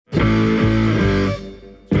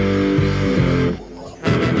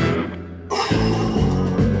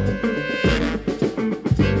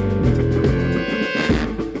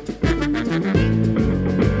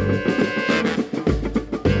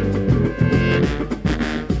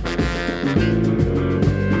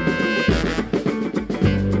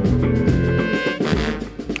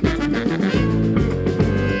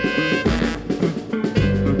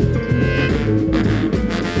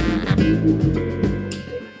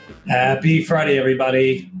Happy Friday,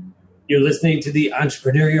 everybody. You're listening to the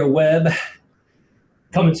Entrepreneurial Web,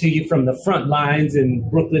 coming to you from the front lines in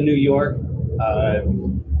Brooklyn, New York.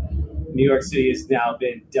 New York City has now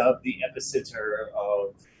been dubbed the epicenter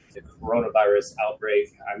of the coronavirus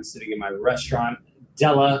outbreak. I'm sitting in my restaurant,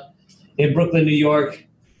 Della, in Brooklyn, New York.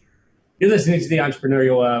 You're listening to the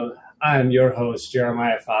Entrepreneurial Web. I'm your host,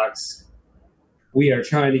 Jeremiah Fox. We are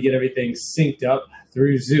trying to get everything synced up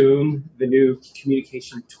through Zoom, the new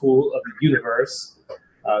communication tool of the universe.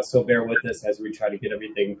 So bear with us as we try to get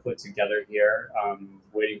everything put together here.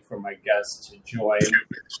 Waiting for my guest to join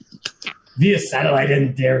via satellite,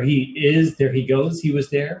 and there he is. There he goes. He was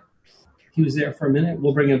there. He was there for a minute.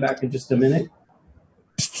 We'll bring him back in just a minute.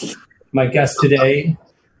 My guest today.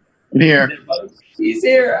 Here. He's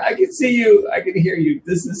here. I can see you. I can hear you.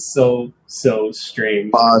 This is so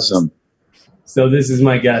strange. Awesome. So this is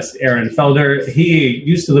my guest, Aaron Felder. He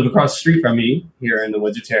used to live across the street from me here in the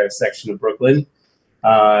Windsor Terrace section of Brooklyn.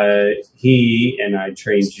 He and I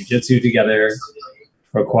trained jiu-jitsu together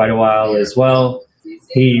for quite a while as well.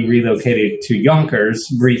 He relocated to Yonkers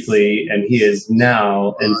briefly, and he is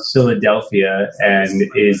now in Philadelphia and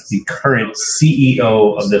is the current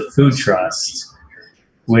CEO of the Food Trust,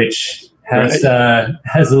 which has a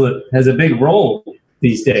big role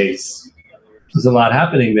these days. There's a lot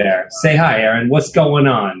happening there. Say hi, Aaron. What's going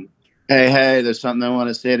on? Hey, there's something I want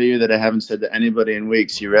to say to you that I haven't said to anybody in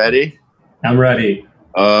weeks. You ready? I'm ready.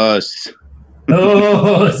 Us. We're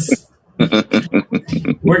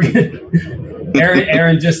good.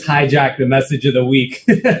 Aaron just hijacked the message of the week.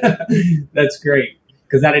 That's great,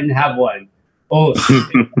 because I didn't have one. Os.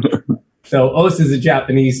 So os is a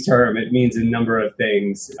Japanese term. It means a number of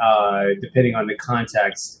things, depending on the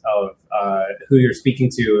context of who you're speaking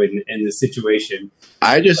to and the situation.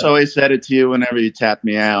 I just always said it to you whenever you tapped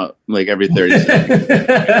me out, like every 30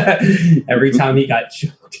 seconds. Every time he got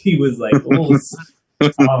choked, he was like, os.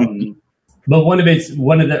 But one of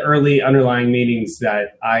the early underlying meanings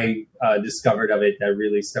that I discovered of it that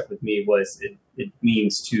really stuck with me was it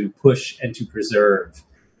means to push and to preserve.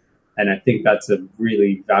 And I think that's a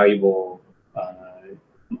really valuable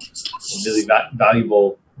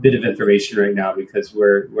bit of information right now, because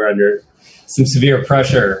we're under some severe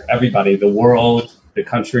pressure. Everybody, the world, the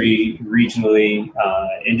country, regionally,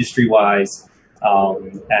 industry-wise,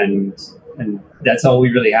 and that's all we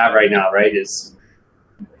really have right now, right? Is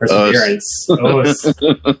perseverance.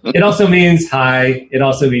 It also means hi. It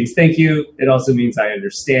also means thank you. It also means I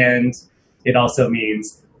understand. It also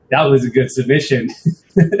means that was a good submission.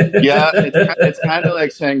 Yeah, it's kind of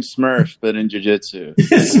like saying Smurf, but in jiu-jitsu.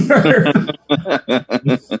 Smurf.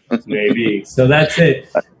 Maybe. So that's it.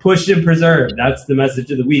 Push and preserve. That's the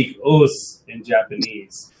message of the week. Os in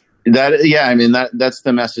Japanese. That's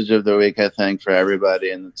the message of the week, I think, for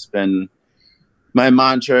everybody. And it's been my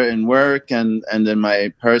mantra in work and in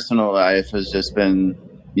my personal life has just been,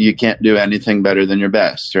 you can't do anything better than your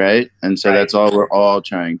best, right? And so That's all we're all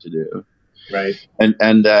trying to do. Right. And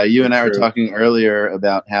you and I were talking earlier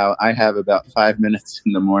about how I have about 5 minutes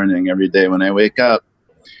in the morning every day when I wake up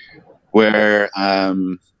where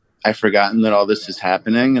I've forgotten that all this is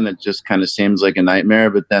happening, and it just kind of seems like a nightmare,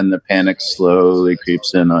 but then the panic slowly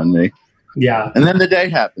creeps in on me. Yeah. And then the day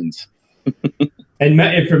happens.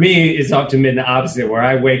 And for me, it's often been the opposite, where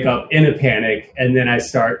I wake up in a panic and then I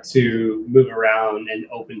start to move around and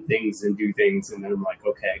open things and do things. And then I'm like,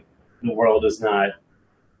 okay, the world is not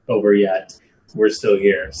over yet. We're still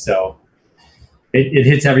here. So it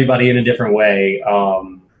hits everybody in a different way.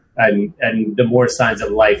 And the more signs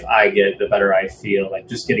of life I get, the better I feel. Like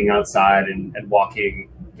just getting outside and walking,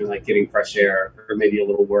 and like getting fresh air, or maybe a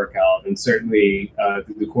little workout. And certainly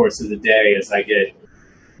through the course of the day, as I get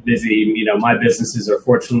busy, my businesses are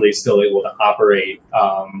fortunately still able to operate.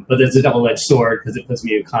 But there's a double-edged sword, because it puts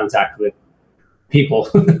me in contact with people,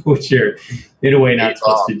 which you're in a way not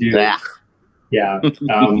supposed to do. Yeah.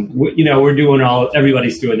 We're doing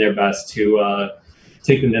everybody's doing their best to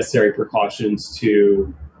take the necessary precautions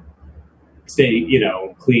to stay,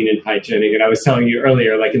 clean and hygienic. And I was telling you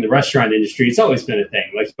earlier, like in the restaurant industry, it's always been a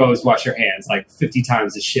thing. Like, you always wash your hands like 50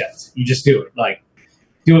 times a shift. You just do it. Like,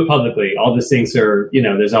 do it publicly. All the sinks are,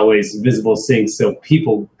 there's always visible sinks, so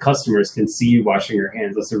customers can see you washing your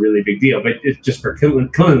hands. That's a really big deal. But it's just for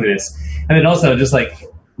cleanliness. And then also just like,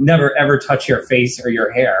 never ever touch your face or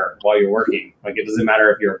your hair while you're working. Like, it doesn't matter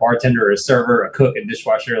if you're a bartender or a server, a cook, a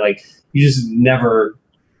dishwasher, like, you just never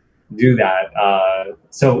do that.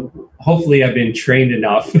 So hopefully I've been trained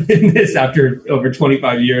enough in this after over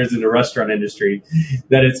 25 years in the restaurant industry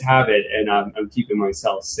that it's habit, and I'm keeping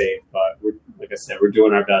myself safe. But like I said, we're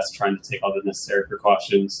doing our best, trying to take all the necessary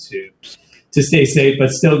precautions to stay safe,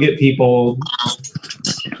 but still get people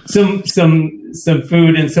some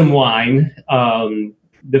food and some wine.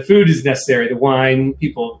 The food is necessary. The wine,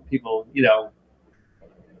 people, The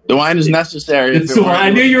wine is necessary. So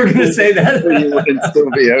I knew you were going to say that. You can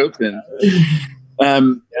still be open.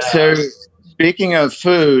 So speaking of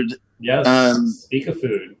food. Yes. Speak of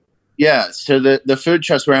food. Yeah. So the Food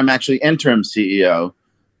Trust, where I'm actually interim CEO,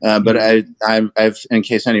 but I've, in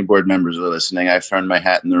case any board members are listening, I've thrown my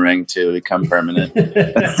hat in the ring to become permanent. The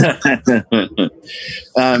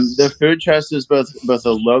Food Trust is both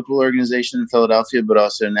a local organization in Philadelphia, but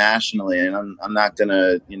also nationally. And I'm not going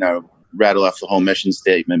to, rattle off the whole mission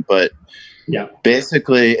statement, but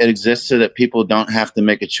basically it exists so that people don't have to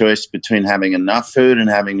make a choice between having enough food and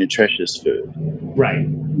having nutritious food. Right.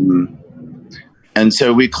 Mm-hmm. And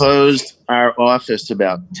so we closed our office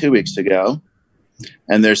about 2 weeks ago,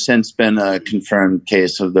 and there's since been a confirmed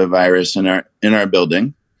case of the virus in our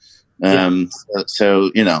building.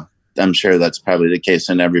 So I'm sure that's probably the case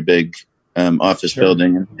in every big office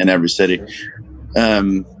building in every city.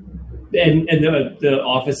 And the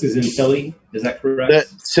office is in Philly, is that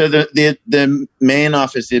correct? The main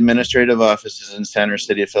office, the administrative office, is in Center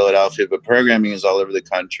City of Philadelphia, but programming is all over the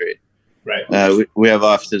country. Right. We have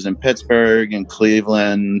offices in Pittsburgh and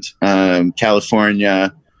Cleveland,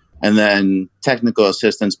 California, and then technical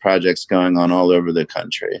assistance projects going on all over the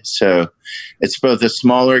country. So it's both a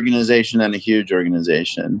small organization and a huge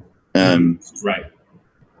organization. Right.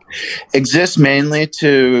 Exists mainly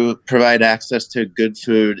to provide access to good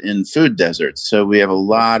food in food deserts. So we have a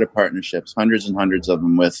lot of partnerships, hundreds and hundreds of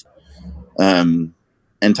them, with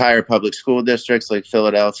entire public school districts like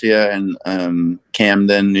Philadelphia and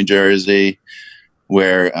Camden, New Jersey,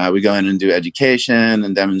 where we go in and do education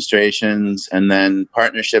and demonstrations, and then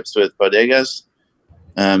partnerships with bodegas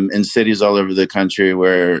in cities all over the country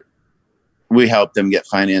where we help them get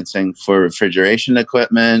financing for refrigeration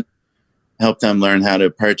equipment, help them learn how to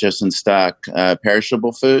purchase and stock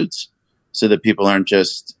perishable foods, so that people aren't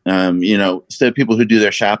just, so that people who do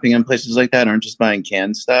their shopping in places like that aren't just buying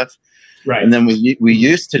canned stuff. Right. And then we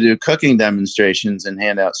used to do cooking demonstrations and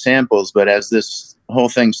hand out samples, but as this whole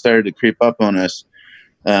thing started to creep up on us,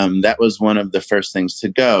 that was one of the first things to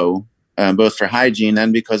go, both for hygiene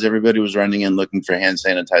and because everybody was running in looking for hand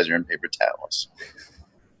sanitizer and paper towels.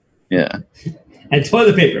 Yeah. And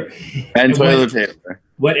toilet paper. And toilet paper.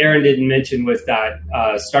 What Aaron didn't mention was that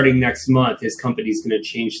starting next month, his company is going to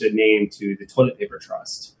change the name to the Toilet Paper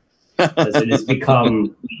Trust, as it has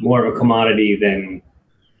become more of a commodity than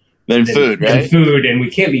food, right? Than food, and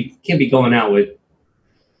we can't be going out with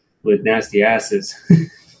nasty asses.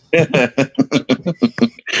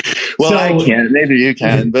 Well, I can't. Maybe you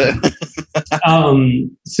can, but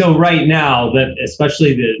so right now, that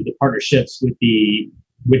especially the partnerships with the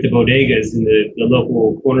bodegas and the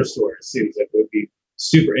local corner stores seems like it would be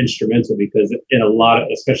super instrumental, because in a lot of,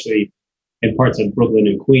 especially in parts of Brooklyn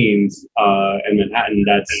and Queens and Manhattan,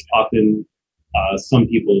 that's often some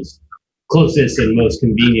people's closest and most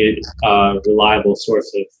convenient, reliable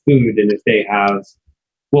source of food. And if they have,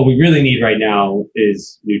 what we really need right now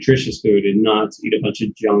is nutritious food, and not to eat a bunch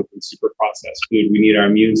of junk and super processed food. We need our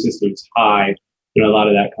immune systems high. A lot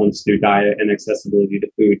of that comes through diet and accessibility to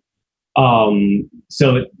food.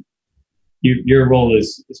 So your role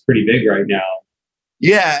is pretty big right now.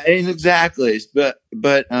 Yeah, exactly. But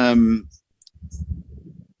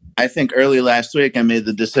I think early last week I made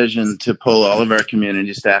the decision to pull all of our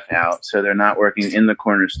community staff out, so they're not working in the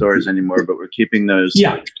corner stores anymore, but we're keeping those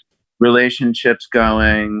relationships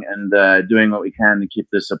going and doing what we can to keep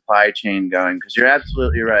the supply chain going. Because you're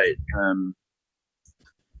absolutely right.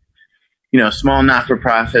 Small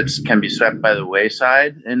not-for-profits can be swept by the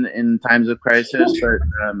wayside in times of crisis, but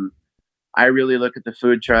I really look at the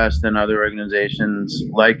Food Trust and other organizations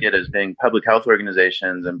like it as being public health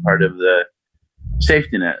organizations and part of the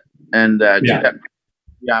safety net. And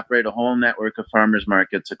we operate a whole network of farmers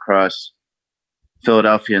markets across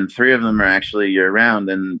Philadelphia, and 3 of them are actually year-round,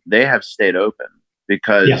 and they have stayed open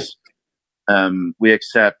because we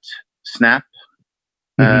accept SNAP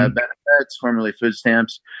benefits, formerly food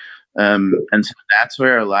stamps. And so that's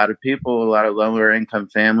where a lot of lower income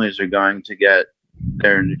families are going to get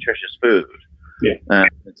their nutritious food.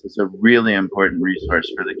 It's a really important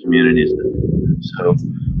resource for the communities. So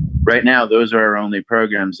right now, those are our only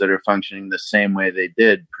programs that are functioning the same way they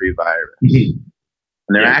did pre-virus. And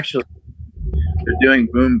they're doing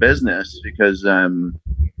boom business because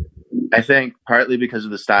I think partly because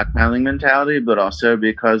of the stockpiling mentality, but also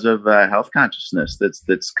because of health consciousness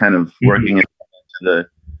that's kind of working into the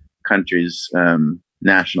country's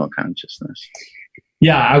national consciousness.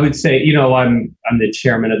 Yeah, I would say, I'm the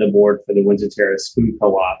chairman of the board for the Windsor Terrace Food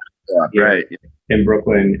Co-op, right in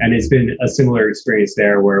Brooklyn, and it's been a similar experience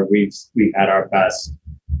there where we've had our best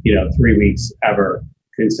 3 weeks ever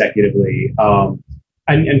consecutively.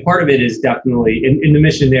 And part of it is definitely in the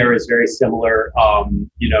mission there is very similar.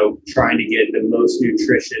 Trying to get the most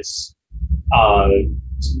nutritious,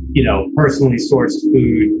 personally sourced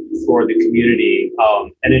food for the community.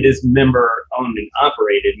 And it is member owned and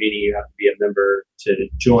operated, meaning you have to be a member to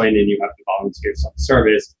join and you have to volunteer some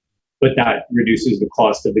service, but that reduces the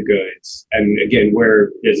cost of the goods. And again,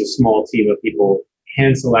 where there's a small team of people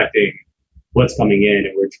hand selecting what's coming in,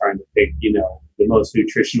 and we're trying to pick, the most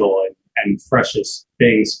nutritional and freshest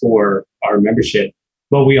things for our membership.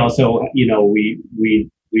 But we also,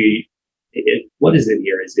 what is it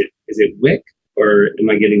here? Is it WIC? Or am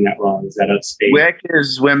I getting that wrong? Is that upstate? WIC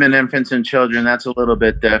is Women, Infants, and Children. That's a little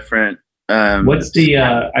bit different. What's the,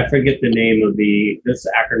 I forget the name of this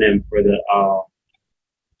acronym for the...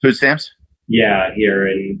 food stamps? Yeah, here.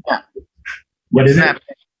 And what is SNAP. It?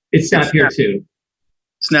 It's SNAP here too.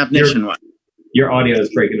 SNAP nationwide. Your audio is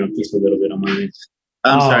breaking up just a little bit on my end.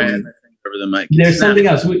 I'm sorry, I over the mic. There's something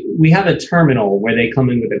else. We have a terminal where they come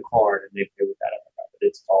in with a card and they pay with that. I forgot what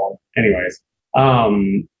it's called. Anyways.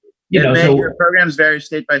 Your programs vary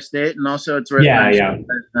state by state, and also it's worth mentioning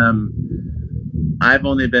that, I've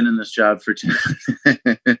only been in this job for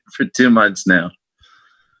 2 months now,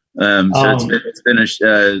 it's been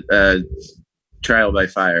a trial by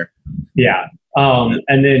fire. Yeah,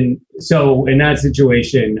 and then so in that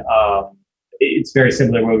situation, it's very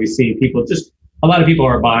similar where we see people a lot of people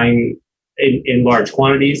are buying in large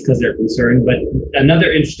quantities because they're concerned. But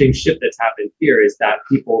another interesting shift that's happened here is that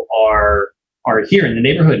people are here in the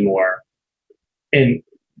neighborhood more, and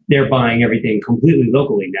they're buying everything completely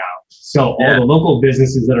locally now. So all the local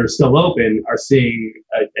businesses that are still open are seeing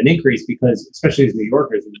an increase because, especially as New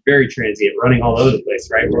Yorkers, we're very transient, running all over the place,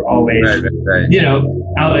 right? We're always,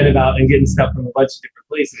 out and about and getting stuff from a bunch of different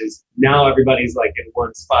places. Now everybody's like in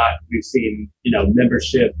one spot. We've seen,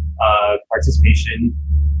 membership, participation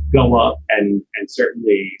go up and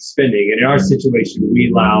certainly spending. And in our situation,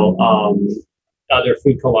 we allow other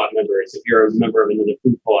food co-op members. If you're a member of another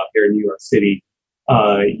food co-op here in New York City,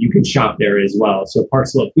 you can shop there as well. So Park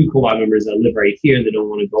Slope food co-op members that live right here, they don't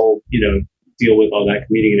want to go, deal with all that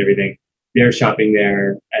commuting and everything. They're shopping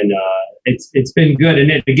there, and it's been good.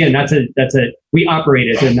 And again, we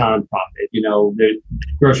operate as a nonprofit. The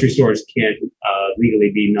grocery stores can't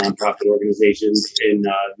legally be nonprofit organizations in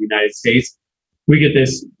the United States. We get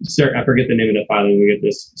this, I forget the name of the filing. We get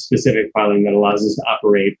this specific filing that allows us to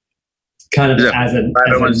operate kind of as a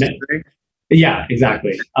yeah,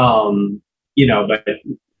 exactly. But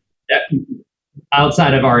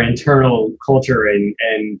outside of our internal culture and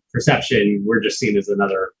perception, we're just seen as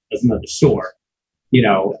another store,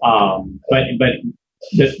 but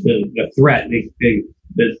the threat,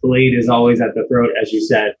 the blade is always at the throat, as you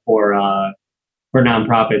said, for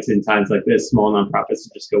nonprofits in times like this, small nonprofits to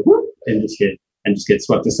just go whoop and just get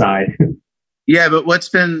swept aside. Yeah. But what's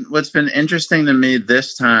been interesting to me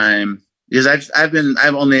this time, because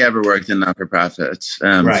I've only ever worked in not-for-profits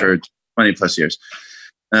for 20 plus years.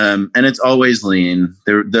 And it's always lean.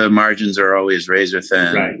 The margins are always razor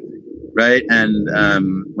thin. Right. And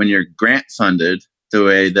when you're grant funded, the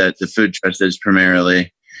way that the Food Trust is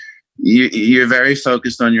primarily, you're very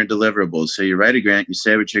focused on your deliverables. So you write a grant, you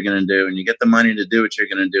say what you're going to do, and you get the money to do what you're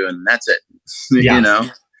going to do, and that's it.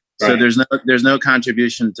 So there's no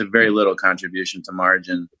contribution to very little contribution to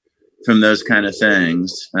margin from those kind of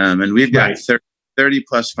things. And we've got 30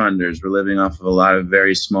 plus funders. We're living off of a lot of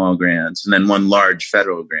very small grants and then one large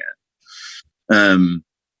federal grant.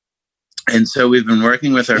 And so we've been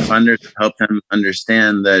working with our funders to help them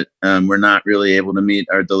understand that we're not really able to meet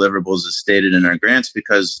our deliverables as stated in our grants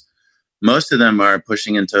because most of them are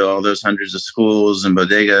pushing into all those hundreds of schools and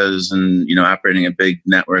bodegas and, operating a big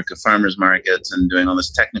network of farmers markets and doing all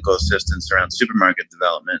this technical assistance around supermarket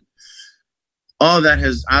development. All of that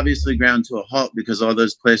has obviously ground to a halt because all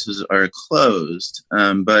those places are closed.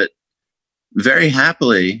 But very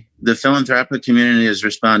happily, the philanthropic community is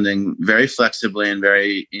responding very flexibly and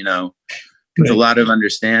very, with a lot of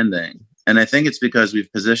understanding. And I think it's because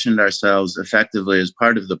we've positioned ourselves effectively as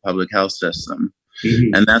part of the public health system.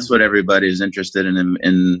 Mm-hmm. And that's what everybody is interested in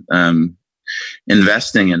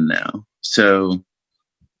investing in now. So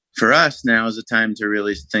for us, now is a time to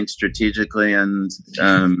really think strategically and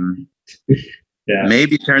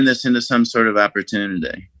maybe turn this into some sort of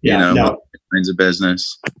opportunity. Kinds of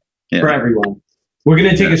business for everyone. We're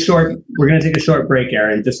going to take a short break,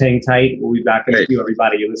 Aaron. Just hang tight. We'll be back in a few,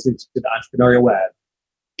 everybody. You're listening to the Entrepreneurial Web.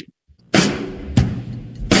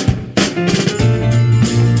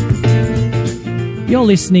 You're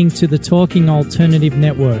listening to the Talking Alternative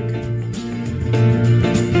Network.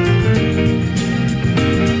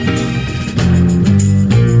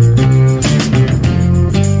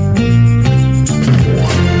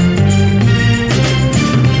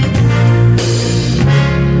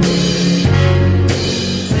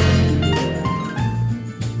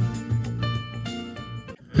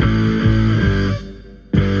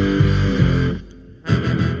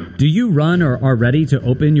 Do you run or are ready to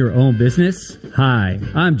open your own business? Hi,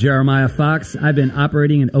 I'm Jeremiah Fox. I've been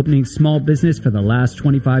operating and opening small business for the last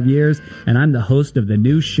 25 years, and I'm the host of the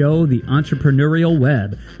new show, The Entrepreneurial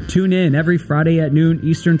Web. Tune in every Friday at noon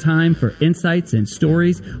Eastern Time for insights and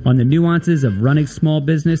stories on the nuances of running small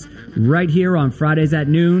business right here on Fridays at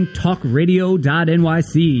noon,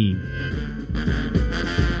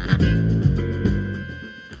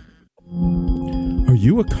 talkradio.nyc. Are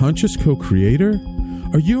you a conscious co-creator?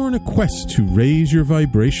 Are you on a quest to raise your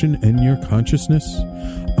vibration and your consciousness?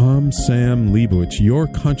 I'm Sam Leibowitz, your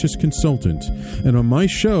conscious consultant, and on my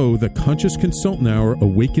show, The Conscious Consultant Hour,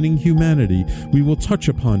 Awakening Humanity, we will touch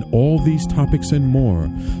upon all these topics and more.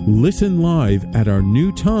 Listen live at our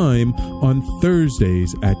new time on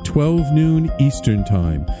Thursdays at 12 noon Eastern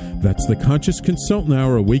Time. That's The Conscious Consultant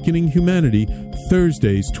Hour, Awakening Humanity,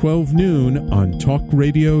 Thursdays 12 noon on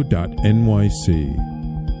talkradio.nyc.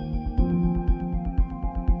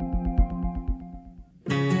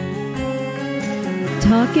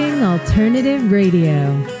 Talking Alternative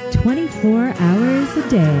Radio, 24 hours a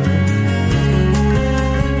day.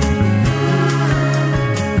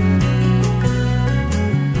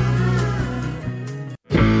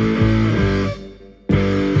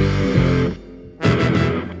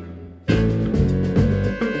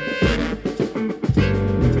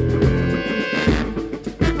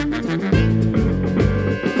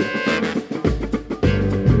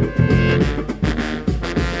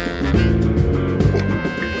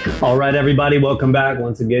 All right, everybody, welcome back.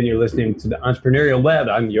 Once again, you're listening to the Entrepreneurial Web.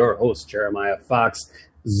 I'm your host, Jeremiah Fox,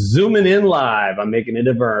 zooming in live. I'm making it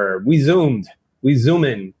a verb. We zoom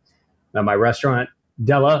in. Now, my restaurant,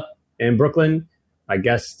 Della, in Brooklyn. My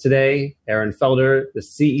guest today, Aaron Felder, the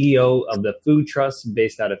CEO of the Food Trust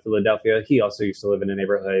based out of Philadelphia. He also used to live in the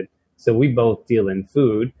neighborhood. So we both deal in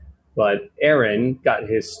food. But Aaron got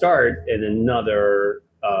his start in another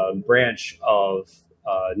branch of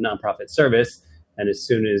nonprofit service. And as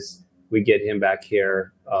soon as we get him back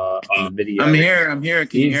here on the video, I'm here.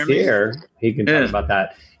 Can you hear me? He's here. He can talk about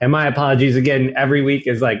that. And my apologies again. Every week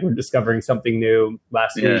is like we're discovering something new.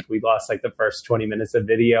 Last week we lost like the first 20 minutes of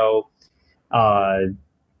video. All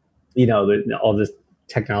this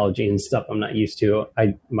technology and stuff I'm not used to.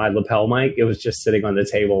 My lapel mic, it was just sitting on the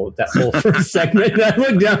table that whole first segment. And I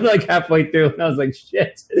looked down like halfway through, and I was like,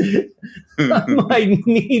 "Shit, I might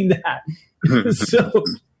need that." So.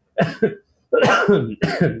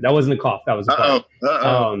 That wasn't a cough. That was a cough.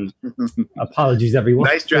 Apologies, everyone.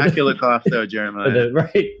 Nice Dracula cough, though, Jeremiah.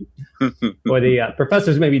 Right. Or the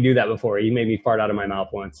professors made me do that before. He made me fart out of my mouth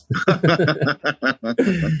once.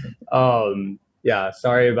 Yeah,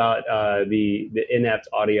 sorry about the inept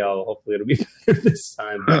audio. Hopefully it'll be better this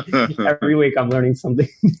time. But every week I'm learning something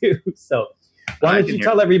new. So why don't you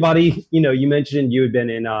tell everybody, you mentioned you had been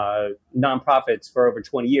in nonprofits for over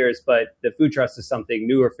 20 years, but the Food Trust is something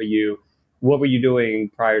newer for you. What were you doing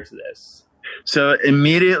prior to this? So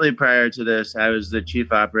immediately prior to this, I was the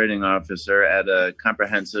chief operating officer at a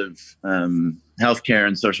comprehensive healthcare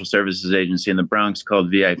and social services agency in the Bronx called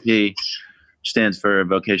VIP, which stands for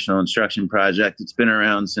Vocational Instruction Project. It's been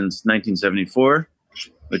around since 1974,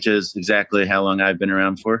 which is exactly how long I've been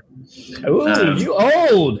around for. Ooh, you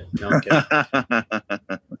old! No, I'm kidding.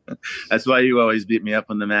 That's why you always beat me up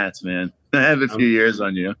on the mats, man. I have a few years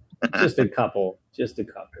on you. Just a couple.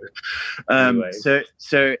 So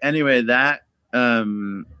anyway, that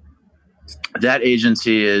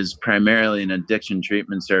agency is primarily an addiction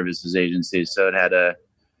treatment services agency. So it had the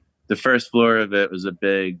first floor of it was a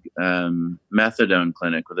big methadone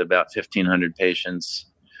clinic with about 1,500 patients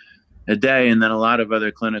a day, and then a lot of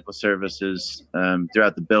other clinical services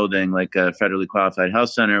throughout the building, like a federally qualified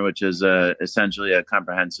health center, which is essentially a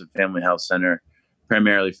comprehensive family health center,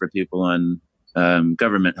 primarily for people on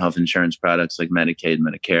government health insurance products like Medicaid,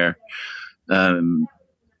 Medicare,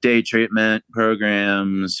 day treatment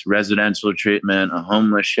programs, residential treatment, a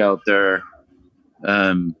homeless shelter,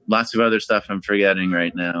 lots of other stuff I'm forgetting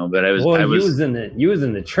right now. But you was in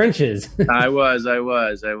the trenches. I was,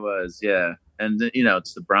 yeah. And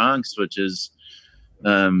it's the Bronx, which is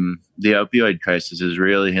the opioid crisis is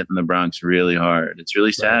really hitting the Bronx really hard. It's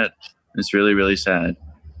really sad. Right. It's really, really sad.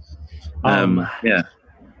 Yeah.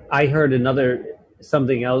 I heard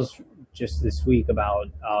something else just this week about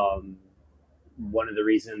one of the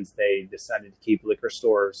reasons they decided to keep liquor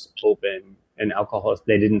stores open and alcohol,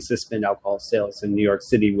 they didn't suspend alcohol sales in New York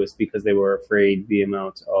City, was because they were afraid the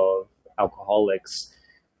amount of alcoholics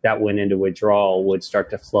that went into withdrawal would start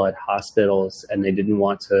to flood hospitals, and they didn't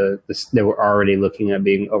want to. They were already looking at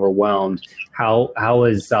being overwhelmed. How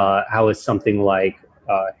is something like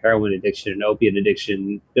heroin addiction and opiate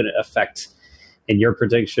addiction going to affect, in your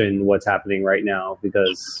prediction, what's happening right now?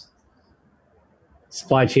 Because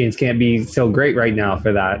supply chains can't be so great right now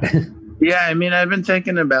for that. Yeah, I mean, I've been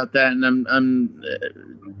thinking about that, and I'm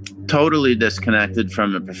totally disconnected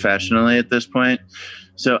from it professionally at this point.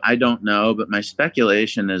 So I don't know, but my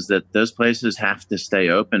speculation is that those places have to stay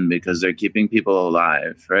open because they're keeping people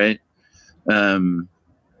alive, right? And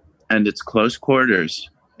it's close quarters.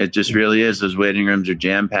 It just really is. Those waiting rooms are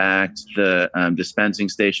jam-packed. The dispensing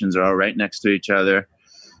stations are all right next to each other.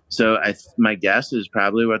 So my guess is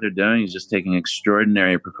probably what they're doing is just taking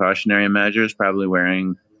extraordinary precautionary measures, probably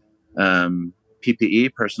wearing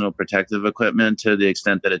PPE, personal protective equipment, to the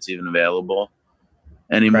extent that it's even available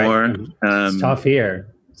anymore. Right. It's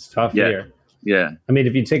tough here. Yeah. I mean,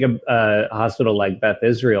 if you take a hospital like Beth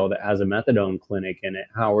Israel that has a methadone clinic in it,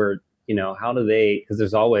 how do they, because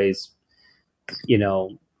there's always,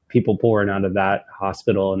 people pouring out of that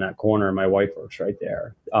hospital in that corner. My wife works right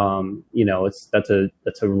there.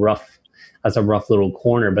 That's a rough little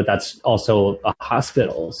corner, but that's also a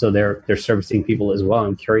hospital. So they're servicing people as well.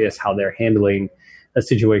 I'm curious how they're handling a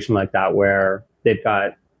situation like that, where they've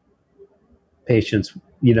got patients,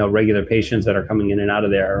 regular patients that are coming in and out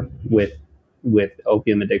of there with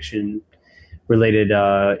opium addiction related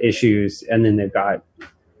issues. And then they've got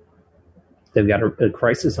a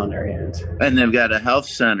crisis on their hands. And they've got a health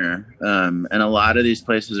center. And a lot of these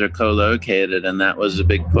places are co-located. And that was a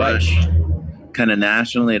big push kind of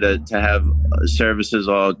nationally to have services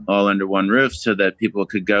all under one roof so that people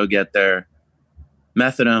could go get their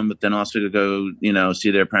methadone, but then also to go,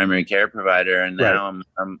 see their primary care provider. And now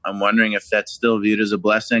I'm wondering if that's still viewed as a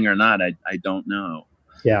blessing or not. I don't know.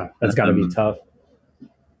 Yeah, that's got to be tough.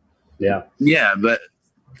 Yeah. Yeah, but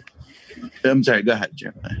I'm sorry. Go ahead,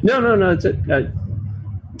 Jim. No.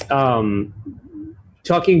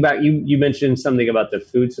 Talking about you mentioned something about the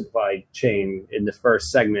food supply chain in the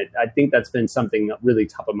first segment. I think that's been something really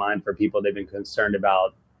top of mind for people. They've been concerned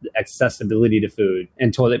about the accessibility to food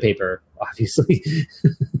and toilet paper, obviously.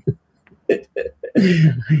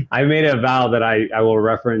 I made a vow that I will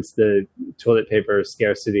reference the toilet paper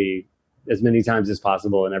scarcity as many times as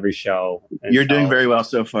possible in every show. You're doing very well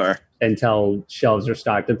so far. Until shelves are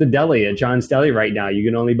stocked. At the deli, at John's Deli right now, you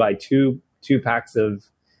can only buy two packs of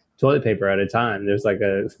toilet paper at a time. There's like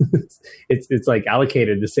it's like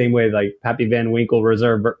allocated the same way like Pappy Van Winkle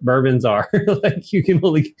Reserve bourbons are. Like you can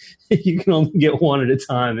only get one at a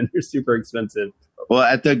time, and they're super expensive. Well,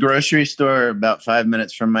 at the grocery store about 5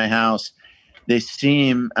 minutes from my house, they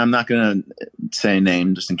seem, I'm not going to say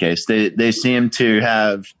name just in case, they seem to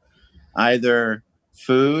have either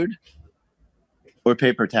food or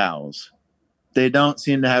paper towels. They don't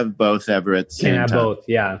seem to have both ever at the same time. Can't have both,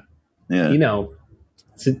 yeah.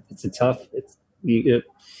 It's a tough. You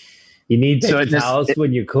need paper towels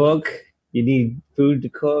when you cook. You need food to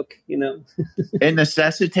cook. It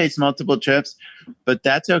necessitates multiple trips, but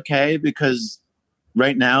that's okay because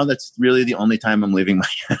right now that's really the only time I'm leaving my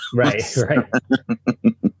house. Right.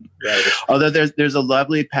 Although there's a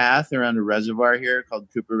lovely path around a reservoir here called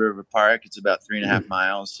Cooper River Park. It's about 3.5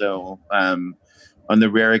 miles. So on the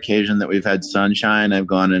rare occasion that we've had sunshine, I've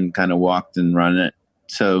gone and kind of walked and run it.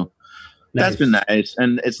 So that's been nice.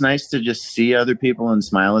 And it's nice to just see other people and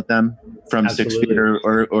smile at them from Absolutely. 6 feet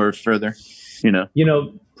or further,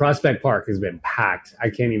 Prospect Park has been packed. I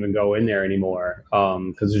can't even go in there anymore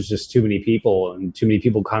because there's just too many people and too many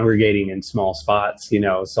people congregating in small spots,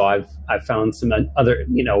 So I've found some other,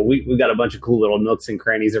 we've got a bunch of cool little nooks and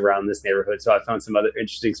crannies around this neighborhood. So I found some other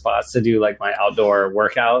interesting spots to do like my outdoor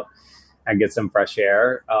workout and get some fresh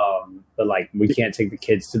air. But like we can't take the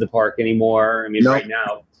kids to the park anymore. I mean, Right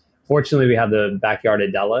now, fortunately, we have the backyard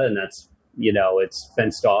at Della, and that's, it's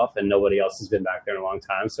fenced off and nobody else has been back there in a long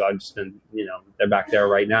time. So I've just been, they're back there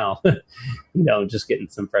right now, just getting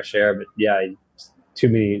some fresh air. But yeah, too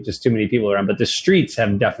many people around. But the streets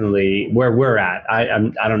have definitely, where we're at, I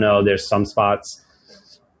don't know, there's some spots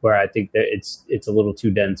where I think that it's a little too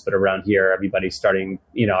dense, but around here, everybody's starting,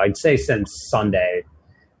 I'd say since Sunday,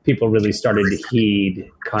 people really started to heed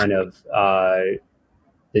kind of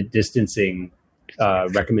the distancing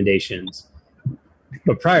recommendations.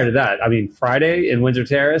 But prior to that, I mean, Friday in Windsor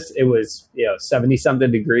Terrace, it was 70-something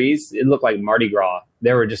degrees. It looked like Mardi Gras.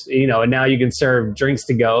 They were just and now you can serve drinks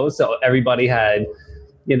to go. So everybody had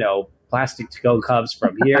plastic to-go cups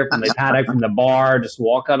from here, from the paddock, from the bar, just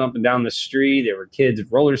walking up and down the street. There were kids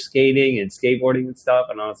roller skating and skateboarding and stuff.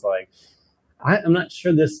 And I was like, I'm not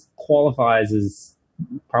sure this qualifies as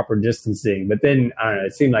proper distancing. But then, I don't know,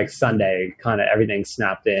 it seemed like Sunday kind of everything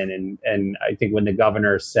snapped in. And I think when the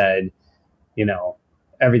governor said, you know,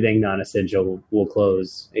 everything non-essential will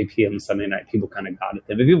close 8 p.m. Sunday night, people kind of got it.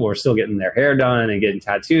 But people were still getting their hair done and getting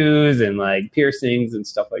tattoos and like piercings and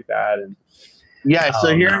stuff like that. And yeah,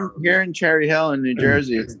 so here in Cherry Hill in New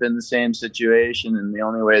Jersey, it's been the same situation. And the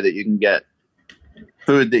only way that you can get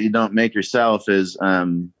food that you don't make yourself is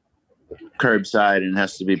curbside, and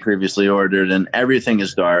has to be previously ordered, and everything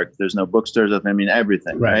is dark. There's no bookstores open. I mean,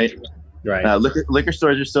 everything, right? Right. Liquor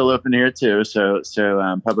stores are still open here too. So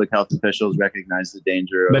public health officials recognize the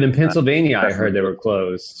danger. But in Pennsylvania, I heard they were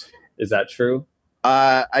closed. Is that true?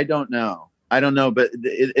 I don't know, but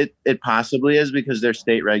it possibly is, because they're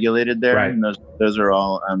state regulated there, right. And those are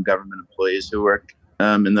all government employees who work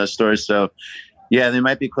in those stores. So yeah, they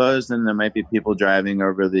might be closed, and there might be people driving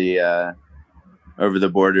over the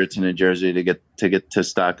border to New Jersey to get to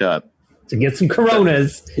stock up. To get some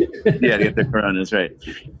Coronas. Yeah, to get the Coronas, right.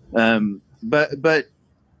 But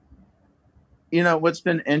you know, what's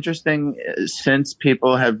been interesting since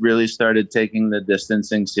people have really started taking the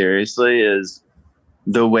distancing seriously is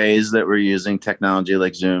the ways that we're using technology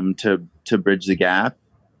like Zoom to bridge the gap.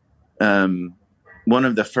 One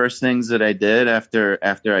of the first things that I did after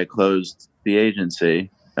I closed the agency,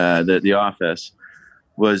 the office,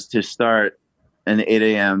 was to start an 8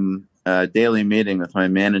 a.m. Daily meeting with my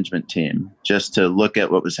management team, just to look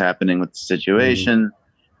at what was happening with the situation,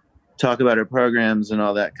 talk about our programs and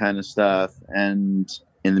all that kind of stuff. And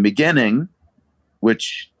in the beginning,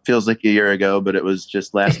 which feels like a year ago, but it was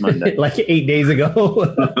just last Monday. Like 8 days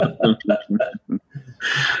ago.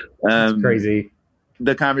 That's crazy.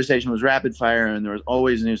 The conversation was rapid fire, and there was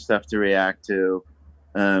always new stuff to react to.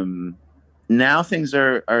 Now things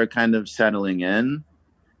are kind of settling in.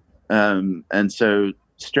 And so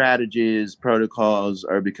strategies, protocols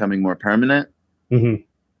are becoming more permanent. Mm-hmm.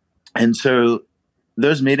 And so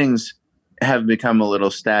those meetings have become a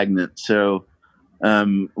little stagnant. So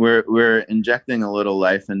we're injecting a little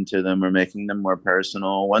life into them. We're making them more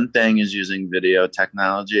personal. One thing is using video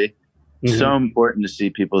technology. Mm-hmm. So important to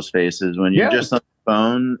see people's faces. When you're just on the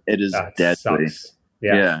phone, it is deadly. Sucks.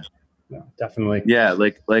 Yeah. No, definitely. Yeah,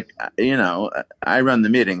 like you know, I run the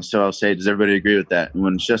meeting, so I'll say, does everybody agree with that? And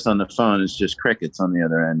when it's just on the phone, it's just crickets on the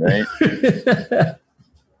other end, right?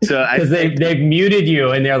 So because they've muted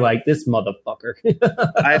you, and they're like, this motherfucker.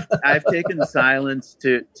 I've taken silence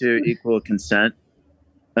to equal consent.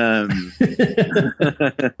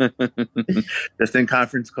 Just in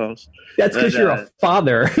conference calls. That's because you're a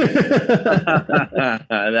father.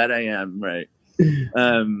 That I am, right.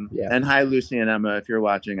 And hi, Lucy and Emma, if you're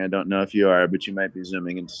watching. I don't know if you are, but you might be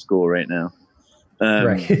zooming into school right now.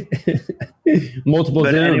 Right. Multiple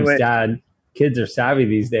Zooms, anyway, Dad. Kids are savvy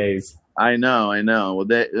these days. I know.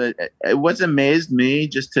 Well, what's amazed me,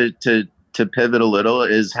 just to pivot a little,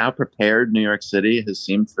 is how prepared New York City has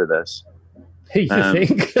seemed for this. You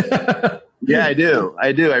think? Yeah, I do. I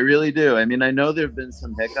really do. I mean, I know there have been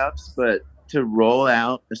some hiccups, but to roll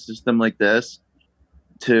out a system like this,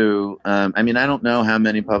 I mean, I don't know how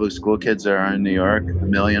many public school kids there are in New York, 1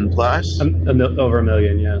 million plus? Over 1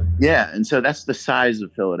 million, yeah. Yeah, and so that's the size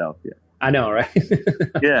of Philadelphia. I know, right?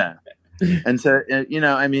 Yeah. And so, you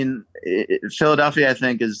know, I mean, Philadelphia, I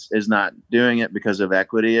think, is not doing it because of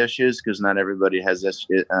equity issues, because not everybody has this,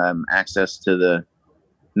 access to the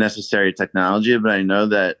necessary technology. But I know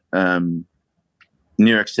that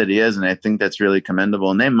New York City is, and I think that's really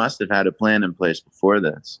commendable. And they must have had a plan in place before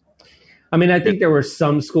this. I mean, I think there were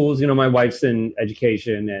some schools, you know, my wife's in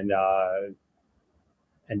education, and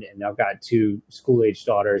I've got 2 school-age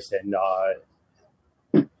daughters, and,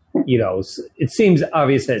 you know, it seems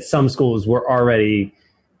obvious that some schools were already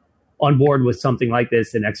on board with something like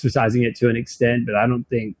this and exercising it to an extent, but I don't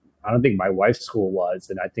think my wife's school was,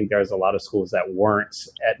 and I think there's a lot of schools that weren't,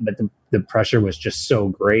 but the pressure was just so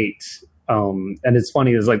great. And it's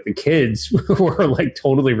funny, it's like the kids were like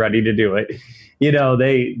totally ready to do it. You know,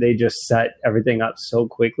 they just set everything up so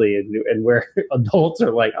quickly, and where adults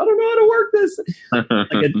are like, I don't know how to work this.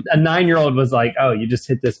 Like a 9-year-old was like, oh, you just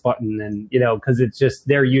hit this button, and you know, because it's just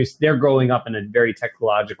they're growing up in a very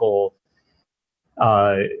technological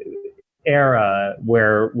era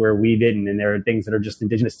where we didn't, and there are things that are just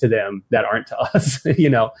indigenous to them that aren't to us. You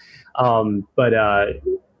know, but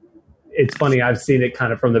it's funny, I've seen it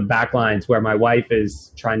kind of from the back lines where my wife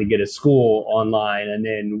is trying to get a school online, and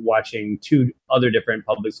then watching 2 other different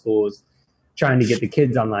public schools trying to get the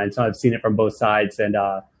kids online. So I've seen it from both sides. And,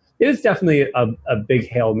 it is definitely a big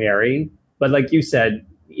Hail Mary. But like you said,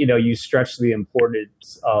 you stretch the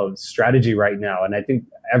importance of strategy right now. And I think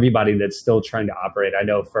everybody that's still trying to operate, I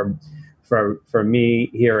know for me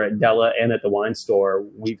here at Della and at the wine store,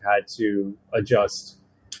 we've had to adjust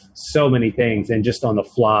so many things and just on the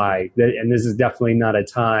fly. And this is definitely not a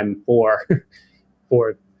time for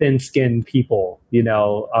thin-skinned people.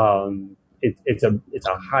 It's a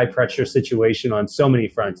high pressure situation on so many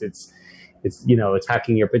fronts. It's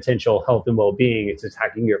attacking your potential health and well-being. It's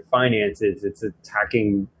attacking your finances. It's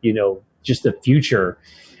attacking just the future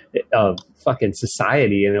of fucking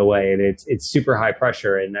society in a way. And it's super high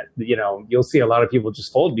pressure. And you'll see a lot of people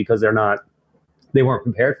just fold because they weren't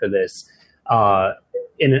prepared for this. On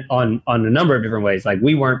a number of different ways. Like,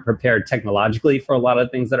 we weren't prepared technologically for a lot of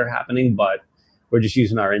things that are happening, but we're just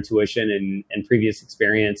using our intuition and previous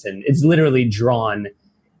experience. And it's literally drawn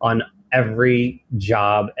on every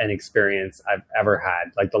job and experience I've ever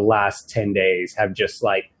had. Like, the last 10 days have just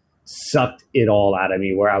sucked it all out of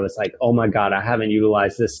me, where I was like, oh my God, I haven't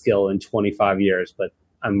utilized this skill in 25 years, but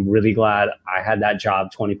I'm really glad I had that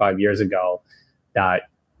job 25 years ago that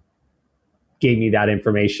gave me that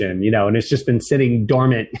information, and it's just been sitting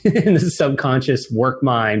dormant in the subconscious work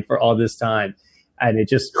mind for all this time. And it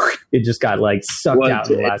just got sucked out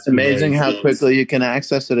in the last few days. It's amazing how quickly you can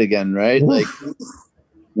access it again, right? Like,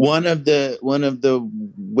 one of the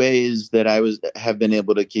ways that I have been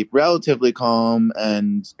able to keep relatively calm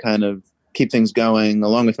and kind of keep things going,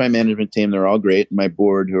 along with my management team, they're all great, my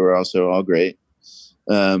board, who are also all great,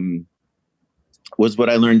 was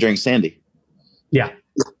what I learned during Sandy. Yeah.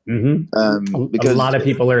 Mm-hmm. Because a lot of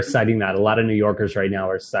people are citing that. A lot of New Yorkers right now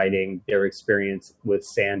are citing their experience with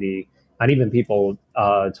Sandy, and even people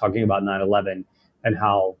talking about 9/11 and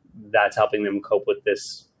how that's helping them cope with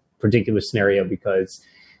this particular scenario, because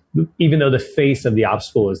even though the face of the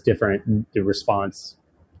obstacle is different, the response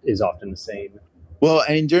is often the same. Well,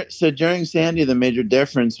 so during Sandy, the major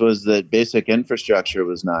difference was that basic infrastructure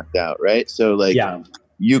was knocked out, right? So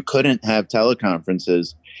you couldn't have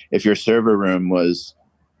teleconferences if your server room was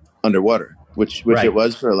underwater, which right. It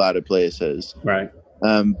was for a lot of places. Right.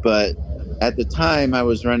 But at the time, I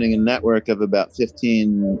was running a network of about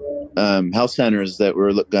 15 health centers that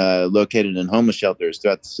were located in homeless shelters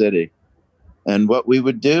throughout the city. And what we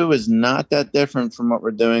would do is not that different from what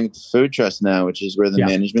we're doing at the Food Trust now, which is where the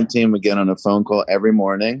management team would get on a phone call every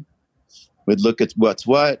morning. We'd look at what's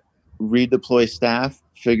what, redeploy staff,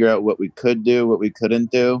 figure out what we could do, what we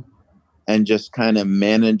couldn't do, and just kind of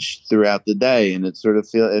manage throughout the day. And it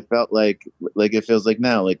felt like it feels like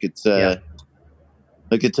now, like it's a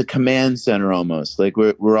command center almost. Like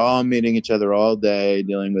we're all meeting each other all day,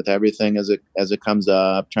 dealing with everything as it comes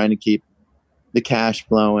up, trying to keep the cash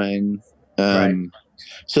flowing. Right.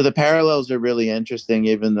 So the parallels are really interesting,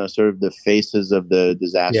 even though sort of the faces of the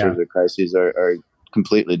disasters or crises are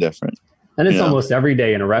completely different. And it's almost every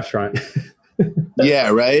day in a restaurant. Yeah,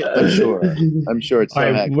 right? I'm sure it's so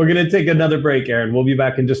right, we're going to take another break, Aaron. We'll be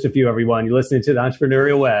back in just a few, everyone. You're listening to the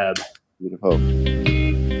Entrepreneurial Web. Beautiful.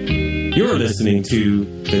 You're listening to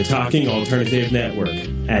the Talking Alternative Network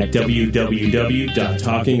at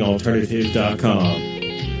www.talkingalternative.com.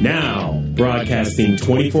 Now, broadcasting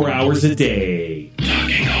 24 hours a day.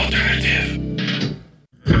 Talking Alternative.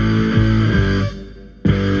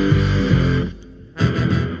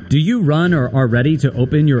 Do you run or are ready to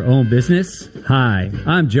open your own business? Hi,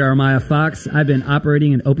 I'm Jeremiah Fox. I've been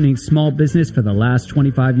operating and opening small business for the last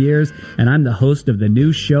 25 years, and I'm the host of the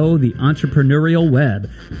new show, The Entrepreneurial Web.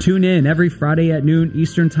 Tune in every Friday at noon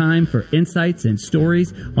Eastern Time for insights and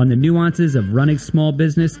stories on the nuances of running small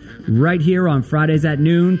business right here on Fridays at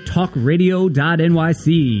noon,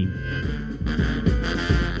 talkradio.nyc.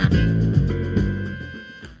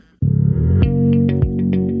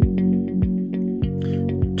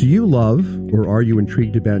 Do you love or are you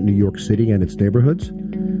intrigued about New York City and its neighborhoods?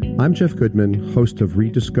 I'm Jeff Goodman, host of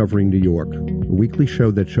Rediscovering New York, a weekly show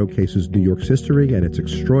that showcases New York's history and its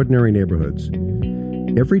extraordinary neighborhoods.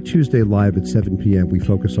 Every Tuesday live at 7 p.m., we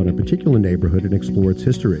focus on a particular neighborhood and explore its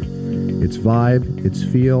history, its vibe, its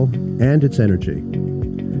feel, and its energy.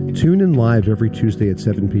 Tune in live every Tuesday at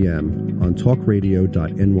 7 p.m. on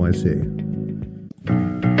talkradio.nyc.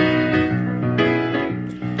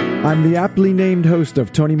 I'm the aptly named host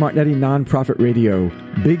of Tony Martignetti Nonprofit Radio.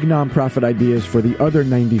 Big nonprofit ideas for the other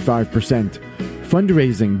 95%.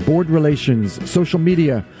 Fundraising, board relations, social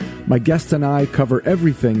media. My guests and I cover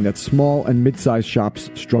everything that small and mid-sized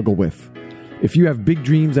shops struggle with. If you have big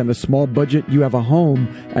dreams and a small budget, you have a home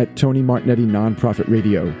at Tony Martignetti Nonprofit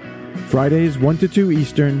Radio. Fridays 1 to 2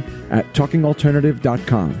 Eastern at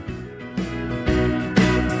talkingalternative.com.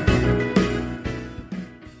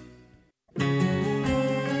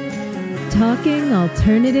 Talking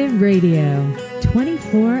Alternative Radio,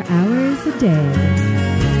 24 hours a day.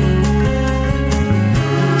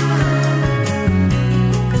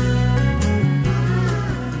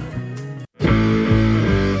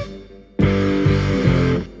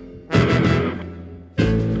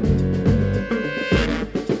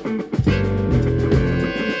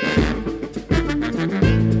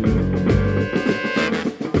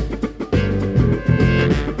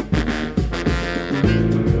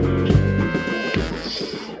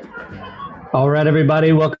 All right,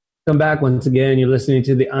 everybody, welcome back. Once again, you're listening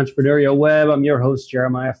to the Entrepreneurial Web. I'm your host,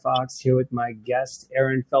 Jeremiah Fox, here with my guest,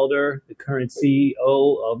 Aaron Felder, the current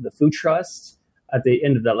CEO of the Food Trust. At the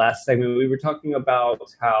end of the last segment, we were talking about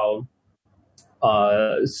how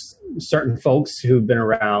certain folks who've been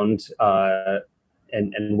around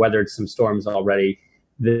and weathered some storms already,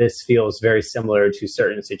 this feels very similar to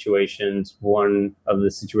certain situations. One of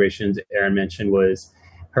the situations Aaron mentioned was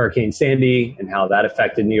Hurricane Sandy and how that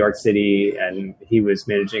affected New York City, and he was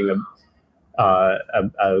managing a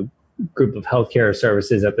group of healthcare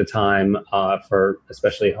services at the time for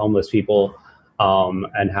especially homeless people,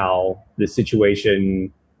 and how the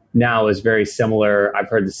situation now is very similar. I've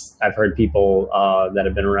heard people that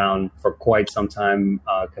have been around for quite some time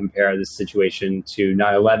compare this situation to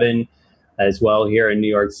 9/11 as well here in New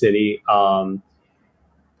York City.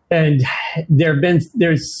 And there's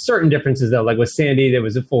certain differences though, like with Sandy, there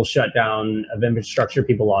was a full shutdown of infrastructure.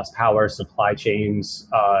 People lost power, supply chains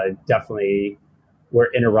definitely were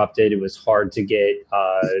interrupted. It was hard to get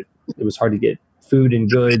food and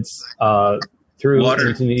goods through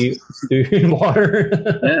water. Through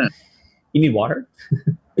water. Yeah. You need water?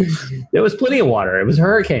 There was plenty of water. It was a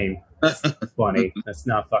hurricane. That's funny. That's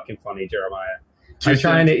not fucking funny, Jeremiah. I'm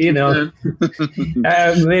trying to,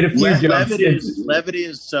 I made a few jokes. Levity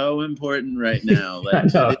is so important right now. Like,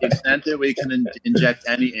 to the extent that we can inject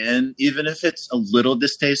any in, even if it's a little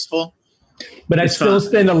distasteful. But I still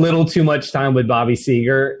spend a little too much time with Bobby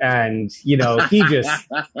Seeger, and he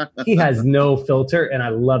has no filter, and I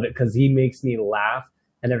love it because he makes me laugh.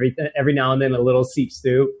 And every now and then a little seeps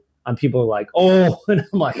through, and people are like, "Oh," and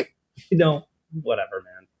I'm like, whatever,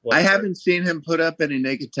 man. Whatever. I haven't seen him put up any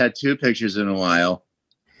naked tattoo pictures in a while.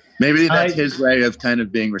 Maybe that's his way of kind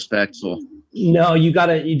of being respectful. No, you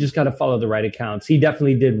just gotta follow the right accounts. He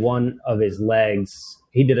definitely did one of his legs.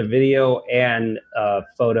 He did a video and a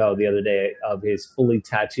photo the other day of his fully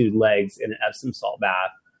tattooed legs in an Epsom salt bath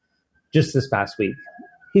just this past week.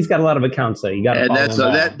 He's got a lot of accounts though. You got to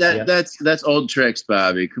follow him. That's old tricks,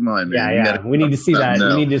 Bobby. Come on, man. Yeah. We need to see that.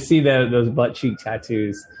 We need to see those butt cheek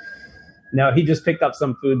tattoos. No, he just picked up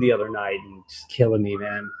some food the other night and just killing me,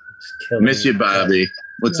 man. Just killing Miss me. you, Bobby.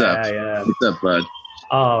 What's up? Yeah. What's up, bud?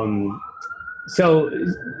 So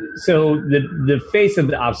the face of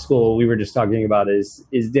the obstacle we were just talking about is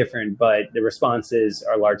different, but the responses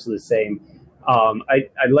are largely the same.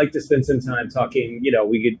 I'd like to spend some time talking.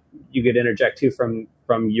 You could interject too from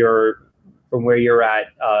where you're at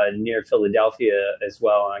near Philadelphia as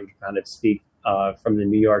well, and kind of speak from the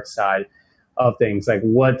New York side of things, like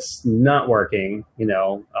what's not working,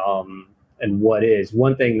 and what is.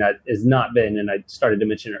 One thing that has not been, and I started to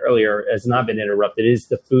mention it earlier, has not been interrupted is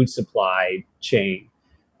the food supply chain.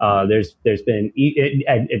 There's been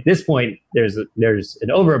at this point there's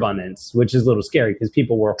an overabundance, which is a little scary because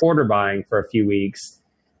people were hoarder buying for a few weeks,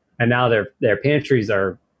 and now their pantries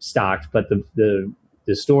are stocked, but the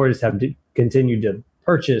stores have continued to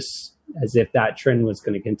purchase as if that trend was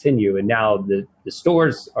going to continue, and now the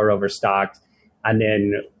stores are overstocked, and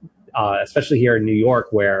then especially here in New York,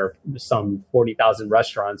 where some 40,000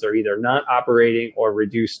 restaurants are either not operating or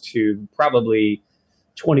reduced to probably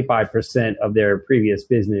 25% of their previous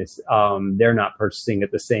business. They're not purchasing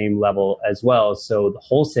at the same level as well. So the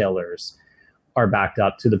wholesalers are backed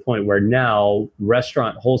up to the point where now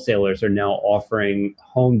restaurant wholesalers are now offering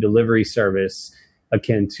home delivery service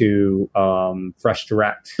akin to Fresh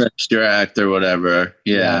Direct. Fresh Direct or whatever.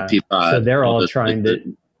 Yeah. So they're all trying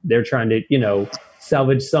to,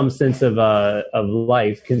 salvage some sense of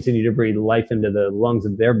life, continue to breathe life into the lungs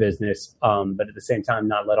of their business, but at the same time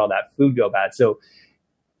not let all that food go bad. So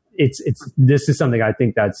this is something I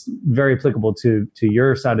think that's very applicable to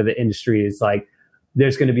your side of the industry. Is like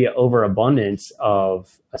there's going to be an overabundance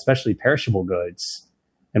of especially perishable goods,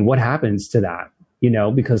 and what happens to that?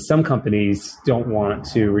 Because some companies don't want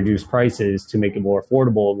to reduce prices to make it more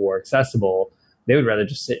affordable, more accessible. They would rather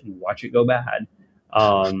just sit and watch it go bad.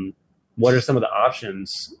 What are some of the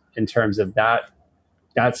options in terms of that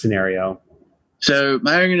scenario? So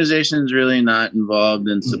my organization is really not involved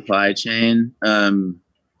in supply chain.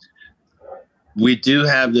 we do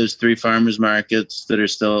have those 3 farmers markets that are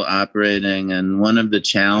still operating, and one of the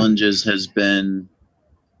challenges has been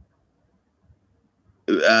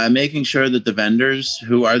making sure that the vendors,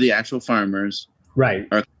 who are the actual farmers, right,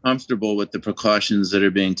 are comfortable with the precautions that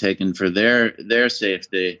are being taken for their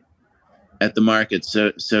safety at the market.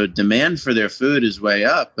 So demand for their food is way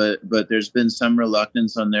up, but there's been some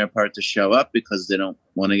reluctance on their part to show up because they don't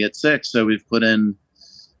want to get sick. So we've put in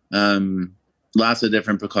lots of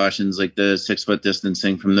different precautions, like the 6-foot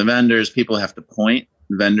distancing from the vendors. People have to point.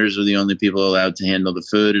 Vendors are the only people allowed to handle the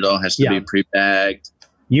food. It all has to be pre-bagged.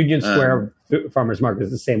 Union Square farmers market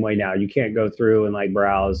is the same way now. You can't go through and like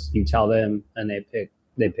browse. You tell them, and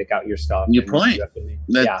they pick out your stuff. You point.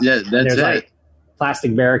 That's There's it. like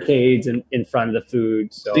plastic barricades in front of the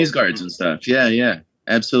food. So these guards and stuff. Yeah,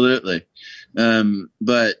 absolutely.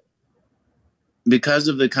 But because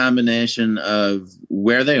of the combination of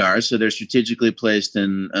where they are, so they're strategically placed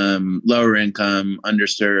in lower income,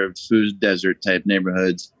 underserved, food desert type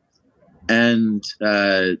neighborhoods, and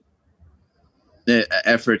the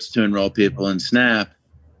efforts to enroll people in SNAP,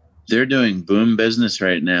 they're doing boom business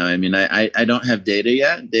right now. I mean, I don't have data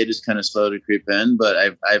yet. Data's kind of slow to creep in, but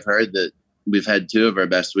I've heard that we've had 2 of our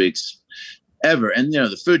best weeks ever. And,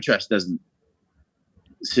 the Food Trust doesn't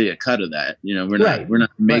see a cut of that. We're not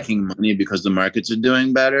making money because the markets are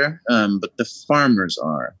doing better, but the farmers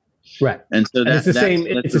are. Right. And so it's the same.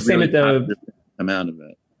 It's the same at the amount of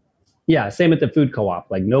it. Yeah, same at the food co-op.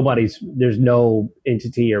 Like there's no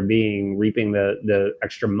entity or being reaping the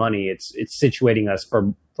extra money. It's situating us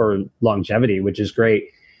for longevity, which is great.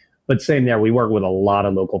 But same there, we work with a lot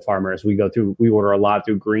of local farmers. We order a lot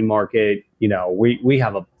through Green Market. We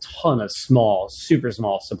have a ton of super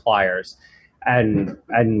small suppliers, and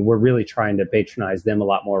we're really trying to patronize them a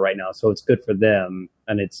lot more right now. So it's good for them,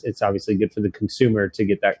 and it's obviously good for the consumer to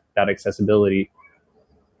get that accessibility.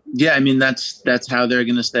 Yeah, I mean that's how they're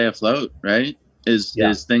going to stay afloat, right? Is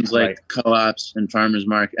things like co-ops and farmers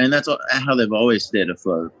market, and that's how they've always stayed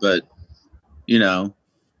afloat. But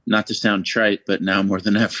not to sound trite, but now more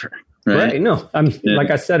than ever, right? Right. No, I mean, like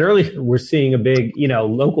I said earlier, we're seeing a big,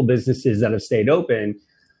 local businesses that have stayed open.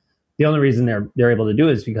 The only reason they're able to do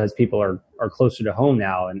it is because people are closer to home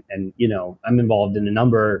now, and I'm involved in a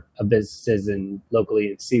number of businesses and locally,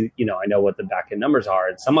 and see, I know what the back end numbers are,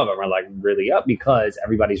 and some of them are like really up because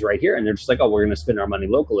everybody's right here, and they're just like, oh, we're going to spend our money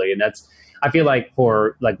locally, and that's, I feel like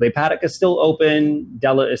for like Le Paddock is still open,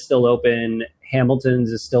 Della is still open, Hamilton's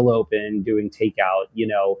is still open doing takeout,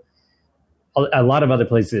 a lot of other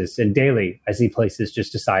places, and daily I see places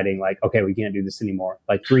just deciding like, okay, we can't do this anymore.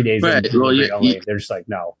 Like 3 days right. They're just like,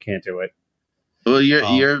 no, can't do it. Well,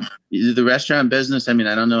 you're the restaurant business. I mean,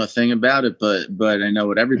 I don't know a thing about it, but I know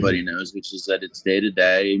what everybody knows, which is that it's day to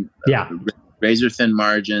day. Yeah, razor thin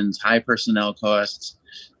margins, high personnel costs,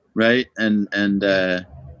 right? And to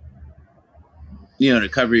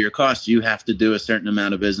cover your costs, you have to do a certain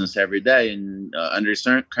amount of business every day. And under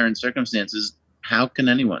current circumstances, how can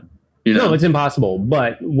anyone? No, it's impossible.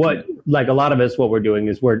 But what, like a lot of us, what we're doing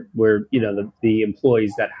is we're the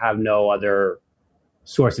employees that have no other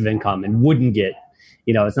source of income and wouldn't get,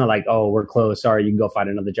 it's not like, oh, we're closed, sorry, you can go find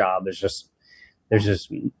another job. There's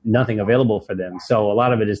just nothing available for them. So a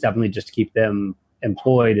lot of it is definitely just to keep them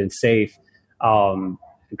employed and safe.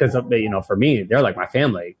 Because for me, they're like my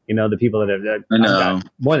family. The people that I know.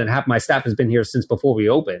 More than half my staff has been here since before we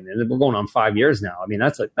opened, and we're going on 5 years now. I mean,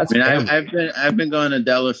 that's. I've been going to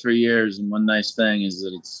Della for years, and one nice thing is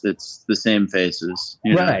that it's the same faces.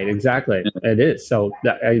 Right, exactly. Yeah. It is. So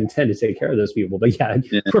I intend to take care of those people, but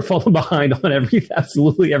we're falling behind on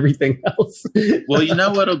absolutely everything else. Well,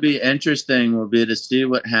 what'll be interesting will be to see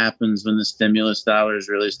what happens when the stimulus dollars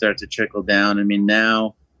really start to trickle down. I mean,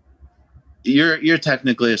 now. You're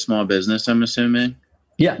technically a small business, I'm assuming.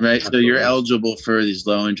 Yeah. Right. Absolutely. So you're eligible for these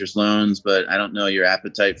low interest loans, but I don't know your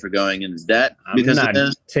appetite for going into debt because I'm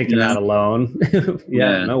not taking out a loan.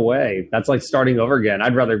 Yeah, no way. That's like starting over again.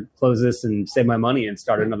 I'd rather close this and save my money and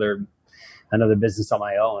start another business on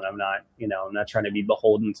my own. I'm not, I'm not trying to be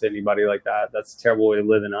beholden to anybody like that. That's a terrible way to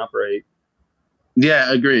live and operate.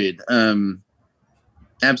 Yeah, agreed.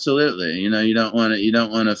 Absolutely. You don't want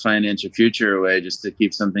to finance your future away just to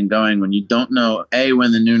keep something going when you don't know, A,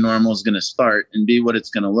 when the new normal is going to start, and B, what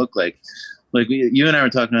it's going to look like. Like you and I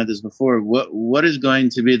were talking about this before. What is going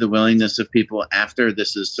to be the willingness of people after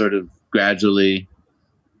this is sort of gradually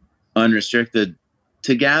unrestricted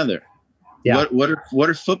to gather? Yeah. What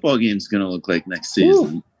are football games going to look like next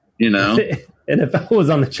season? NFL was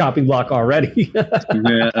on the chopping block already. Yeah.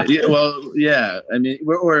 I mean,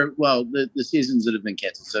 the seasons that have been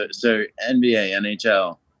canceled. So NBA,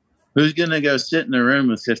 NHL, who's going to go sit in a room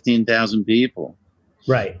with 15,000 people?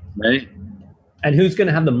 Right. And who's going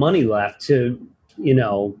to have the money left to,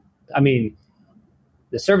 I mean,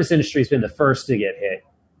 the service industry has been the first to get hit.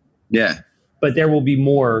 Yeah. But there will be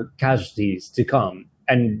more casualties to come.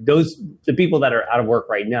 And the people that are out of work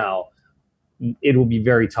right now, it will be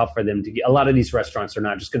very tough for them to get. A lot of these restaurants are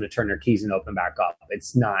not just going to turn their keys and open back up.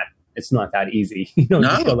 It's not that easy. You don't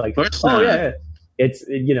just go like, oh yeah. It's,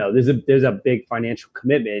 there's a big financial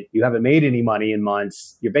commitment. You haven't made any money in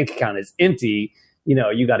months. Your bank account is empty.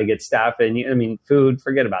 You got to get staff and food,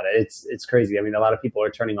 forget about it. It's crazy. I mean, a lot of people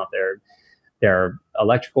are turning off their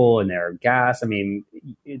electrical and their gas. I mean,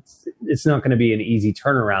 it's not going to be an easy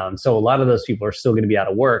turnaround. So a lot of those people are still going to be out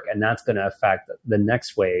of work, and that's going to affect the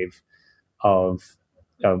next wave of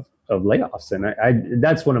layoffs. And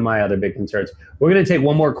that's one of my other big concerns. We're going to take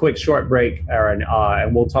one more quick short break, Aaron,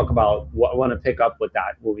 and we'll talk about what I want to pick up with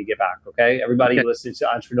that when we get back. Okay, everybody listening to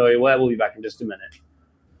Entrepreneurial Web, we'll be back in just a minute.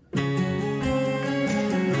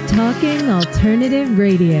 Talking Alternative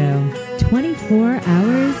Radio, 24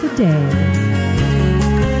 hours a day.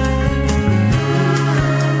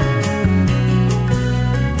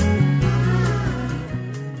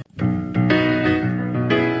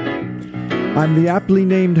 I'm the aptly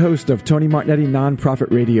named host of Tony Martignetti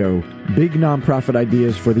Nonprofit Radio. Big nonprofit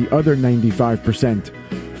ideas for the other 95%.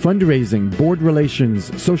 Fundraising, board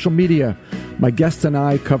relations, social media. My guests and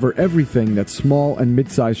I cover everything that small and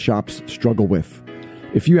mid-sized shops struggle with.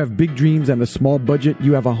 If you have big dreams and a small budget,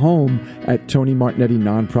 you have a home at Tony Martignetti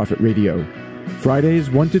Nonprofit Radio. Fridays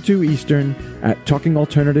 1 to 2 Eastern at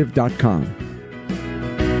talkingalternative.com.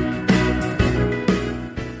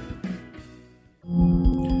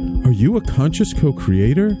 Are you a conscious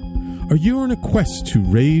co-creator? Are you on a quest to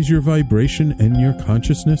raise your vibration and your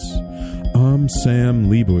consciousness? I'm Sam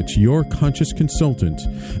Leibowitz, your conscious consultant,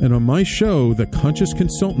 and on my show, The Conscious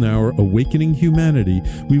Consultant Hour, Awakening Humanity,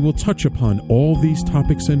 we will touch upon all these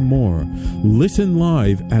topics and more. Listen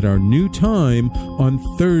live at our new time on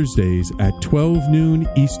Thursdays at 12 noon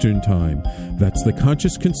Eastern Time. That's The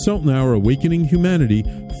Conscious Consultant Hour, Awakening Humanity,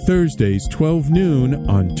 Thursdays 12 noon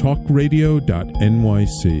on talkradio.nyc.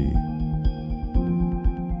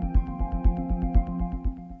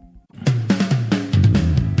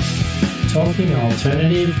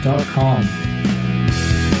 TalkingAlternative.com.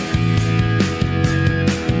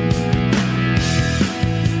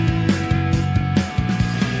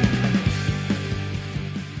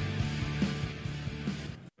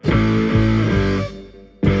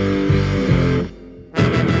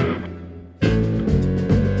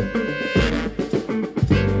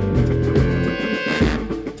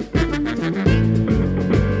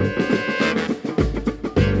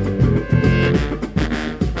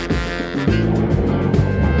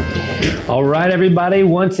 All right, everybody.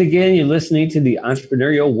 Once again, you're listening to the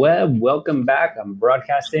Entrepreneurial Web. Welcome back. I'm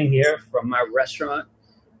broadcasting here from my restaurant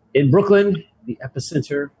in Brooklyn, the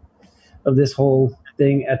epicenter of this whole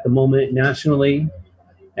thing at the moment nationally.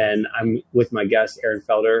 And I'm with my guest, Aaron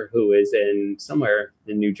Felder, who is somewhere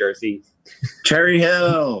in New Jersey. Cherry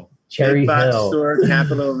Hill. Cherry Hill. Store,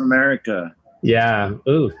 capital of America. Yeah.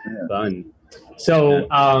 Ooh, fun. So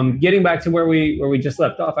getting back to where we just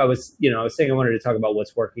left off, I was saying I wanted to talk about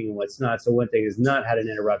what's working and what's not. So one thing has not had an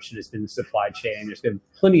interruption. It's been the supply chain. There's been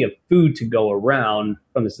plenty of food to go around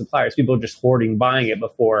from the suppliers. People are just hoarding, buying it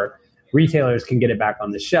before retailers can get it back on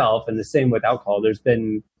the shelf. And the same with alcohol. There's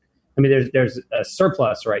a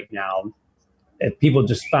surplus right now. If people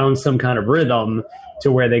just found some kind of rhythm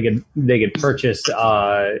to where they could purchase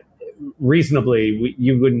reasonably,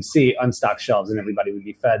 you wouldn't see unstocked shelves and everybody would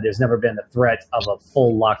be fed. There's never been the threat of a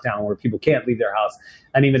full lockdown where people can't leave their house.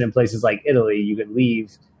 And even in places like Italy, you can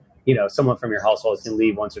leave, someone from your household can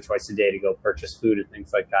leave once or twice a day to go purchase food and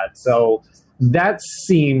things like that. So that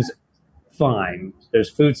seems fine. There's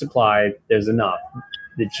food supply. There's enough.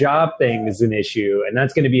 The job thing is an issue, and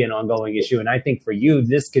that's going to be an ongoing issue. And I think for you,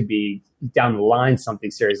 this could be down the line something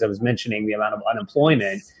serious. I was mentioning the amount of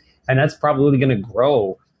unemployment, and that's probably going to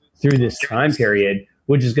grow through this time period,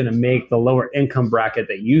 which is going to make the lower income bracket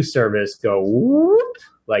that you service go whoop,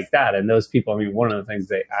 like that. And those people, one of the things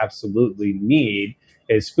they absolutely need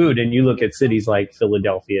is food. And you look at cities like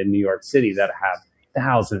Philadelphia and New York City that have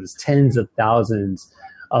thousands, tens of thousands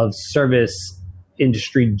of service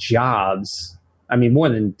industry jobs. More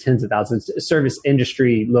than tens of thousands, service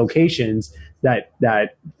industry locations that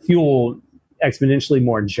fuel exponentially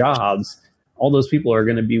more jobs. All those people are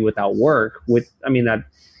going to be without work.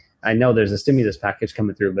 I know there's a stimulus package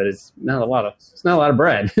coming through, but it's not a lot of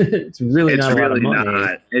bread. It's really not a lot of money.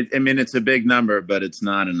 Not. It's a big number, but it's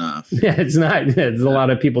not enough. Yeah, it's not. It's a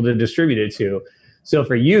lot of people to distribute it to. So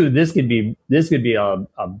for you, this could be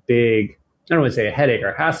a big, I don't want to say a headache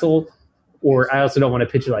or hassle, or I also don't want to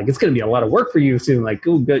pitch it like it's going to be a lot of work for you soon. Like,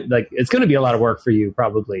 oh, good. Like, it's going to be a lot of work for you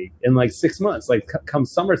probably in like 6 months. Like, come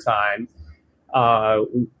summertime,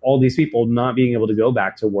 all these people not being able to go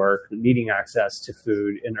back to work, needing access to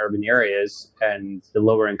food in urban areas and the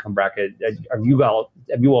lower income bracket. Have you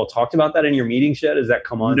all talked about that in your meetings yet? Has that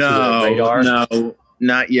come on to the radar? No,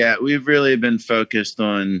 not yet. We've really been focused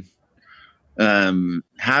on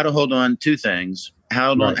how to hold on to things,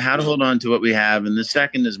 how to hold on to what we have, and the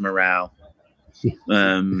second is morale. You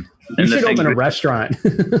should open a restaurant.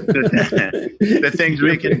 The things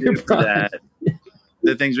we can do for that.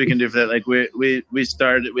 The things we can do for that, like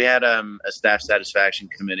we had a staff satisfaction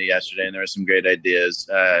committee yesterday, and there were some great ideas.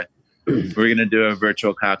 We're going to do a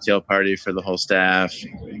virtual cocktail party for the whole staff,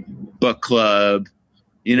 book club,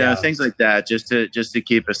 things like that, just to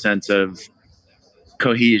keep a sense of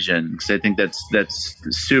cohesion, because I think that's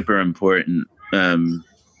super important. Right?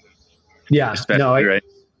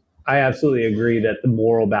 I absolutely agree that the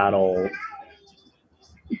moral battle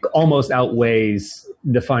almost outweighs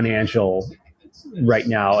the financial right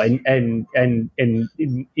now, and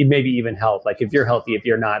it maybe even health. Like, if you're healthy, if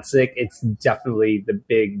you're not sick, it's definitely the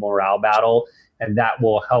big morale battle, and that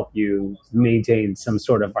will help you maintain some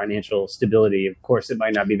sort of financial stability. Of course, it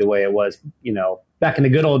might not be the way it was, back in the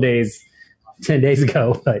good old days 10 days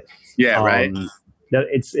ago, but right.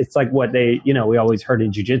 It's like what they, we always heard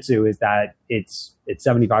in jiu-jitsu is that it's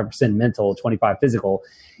 75% mental, 25 physical.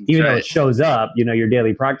 Even though it shows up, your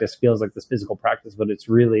daily practice feels like this physical practice, but it's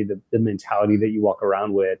really the mentality that you walk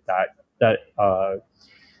around with that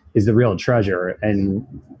is the real treasure. And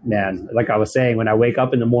man, like I was saying, when I wake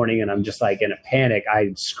up in the morning and I'm just like in a panic,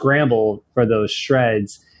 I scramble for those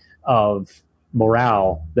shreds of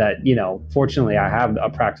morale that, fortunately I have a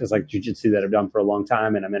practice like jiu-jitsu that I've done for a long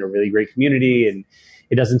time, and I'm in a really great community, and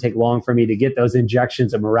it doesn't take long for me to get those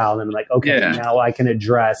injections of morale. And I'm like, okay, now I can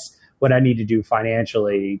address what I need to do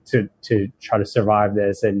financially to try to survive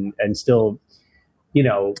this and still,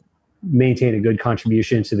 maintain a good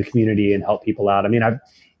contribution to the community and help people out. I mean,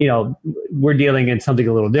 we're dealing in something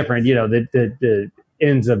a little different, the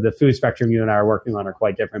ends of the food spectrum you and I are working on are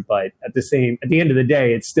quite different, but at the end of the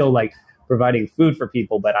day, it's still like providing food for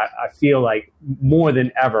people. But I feel like more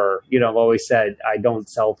than ever, I've always said I don't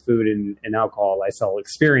sell food and alcohol. I sell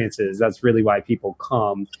experiences. That's really why people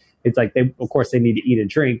come. It's like of course they need to eat and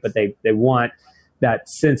drink, but they want that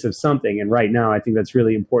sense of something. And right now I think that's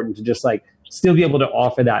really important to just like still be able to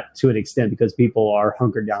offer that to an extent, because people are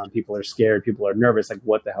hunkered down, people are scared, people are nervous, like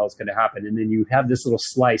what the hell is going to happen? And then you have this little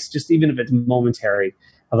slice, just even if it's momentary,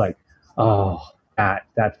 of like, oh,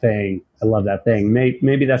 that thing, I love that thing.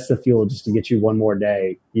 Maybe that's the fuel just to get you one more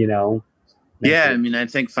day, Yeah, I mean, I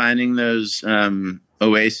think finding those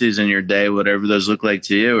oases in your day, whatever those look like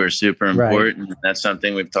to you, are super important. Right. That's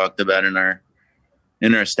something we've talked about in our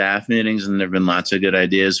staff meetings, and there've been lots of good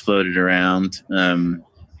ideas floated around.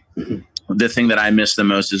 The thing that I miss the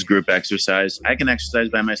most is group exercise. I can exercise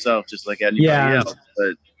by myself just like anybody else,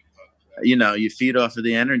 but you feed off of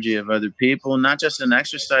the energy of other people, not just in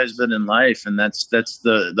exercise, but in life. And that's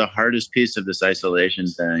the hardest piece of this isolation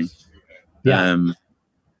thing.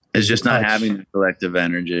 Is just not having the collective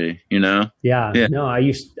energy, Yeah. No, I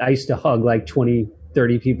used to hug like 20,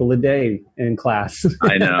 30 people a day in class.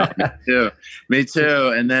 I know. Me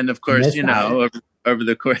too. And then of course, over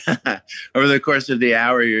the course of the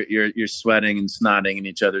hour, you're sweating and snotting in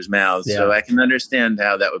each other's mouths. Yeah. So I can understand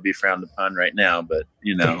how that would be frowned upon right now, but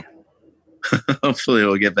hopefully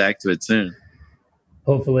we'll get back to it soon.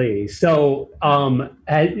 Hopefully. So,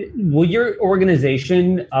 will your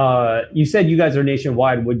organization, you said you guys are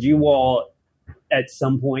nationwide. Would you all at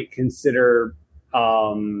some point consider,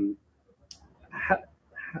 how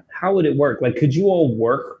would it work? Like, could you all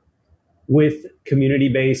work with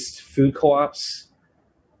community-based food co-ops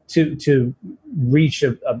to reach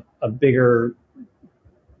a bigger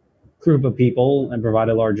group of people and provide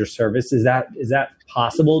a larger service? Is that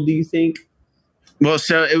possible, do you think? Well,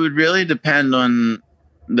 so it would really depend on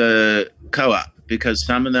the co-op, because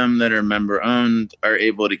some of them that are member owned are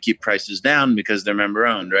able to keep prices down because they're member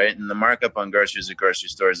owned, right? And the markup on groceries at grocery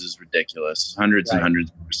stores is ridiculous, hundreds and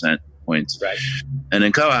hundreds of percent points. Right. And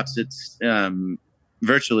in co-ops, it's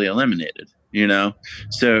virtually eliminated,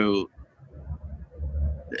 So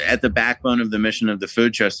at the backbone of the mission of the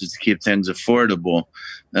Food Trust is to keep things affordable.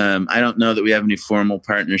 I don't know that we have any formal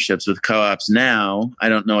partnerships with co-ops now. I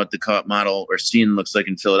don't know what the co-op model or scene looks like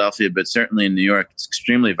in Philadelphia, but certainly in New York, it's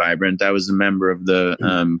extremely vibrant. I was a member of the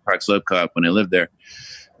Park Slope Co-op when I lived there.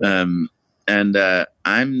 I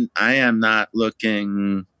am not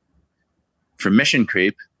looking for mission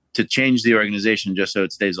creep. to change the organization just so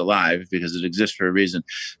it stays alive because it exists for a reason.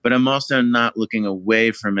 But I'm also not looking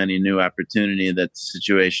away from any new opportunity that the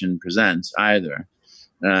situation presents either.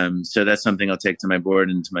 So that's something I'll take to my board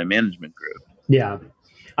and to my management group. Yeah.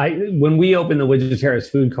 When we opened the Widget Terrace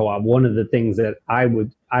Food Co-op, one of the things that I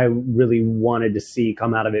really wanted to see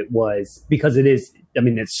come out of it was, because it's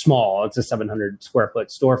small. It's a 700 square foot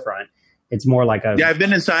storefront. It's more like I've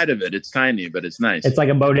been inside of it. It's tiny, but it's nice. It's like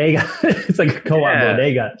a bodega. It's like a co-op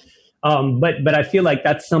bodega. But I feel like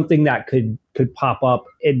that's something that could pop up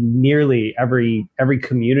in nearly every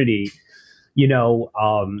community,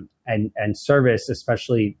 and service,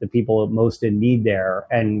 especially the people most in need there.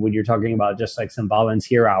 And when you're talking about just like some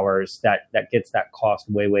volunteer hours, that gets that cost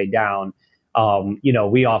way down.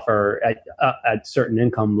 We offer at certain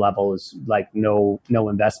income levels, like no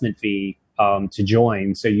investment fee to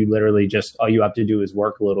join. So you literally just, all you have to do is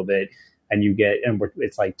work a little bit and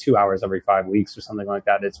it's like 2 hours every 5 weeks or something like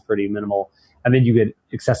that. It's pretty minimal. And then you get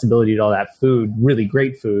accessibility to all that food, really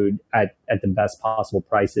great food at the best possible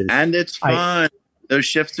prices. And it's fun. Those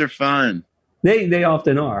shifts are fun. They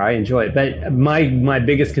often are. I enjoy it. But my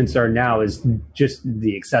biggest concern now is just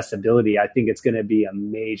the accessibility. I think it's going to be a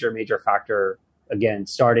major factor. Again,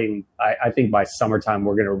 starting, I think by summertime,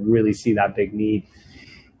 we're going to really see that big need.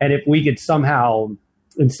 And if we could somehow,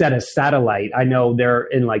 instead of satellite, I know there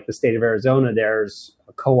in like the state of Arizona, there's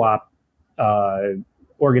a co-op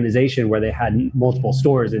organization where they had multiple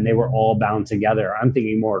stores and they were all bound together. I'm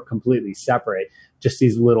thinking more completely separate, just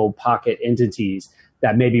these little pocket entities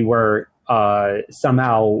that maybe were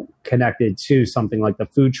somehow connected to something like the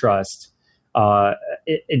food trust.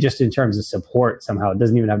 It just in terms of support somehow, it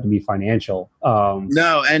doesn't even have to be financial.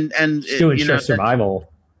 No, and to ensure survival.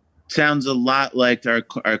 Sounds a lot like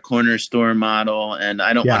our corner store model, and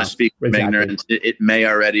I don't want to speak from ignorance. It may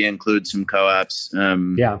already include some co-ops.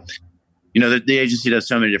 The agency does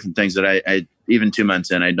so many different things that I even 2 months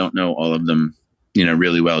in, I don't know all of them,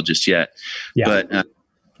 really well just yet. Yeah. But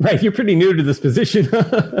right, you're pretty new to this position.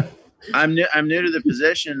 I'm new to the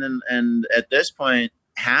position, and at this point,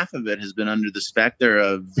 half of it has been under the specter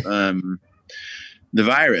of the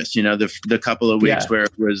virus. The couple of weeks where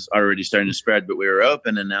it was already starting to spread, but we were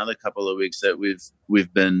open, and now the couple of weeks that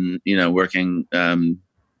we've been working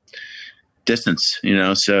distance.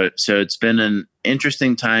 So it's been an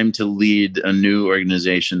interesting time to lead a new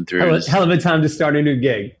organization through. Hell of a time to start a new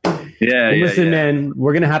gig. Listen, man,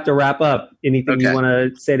 we're gonna have to wrap up. Anything you want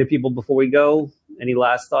to say to people before we go? Any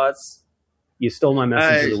last thoughts? You stole my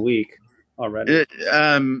message of the week already.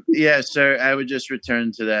 So I would just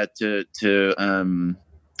return to that to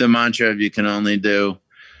the mantra of you can only do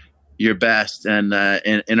your best. And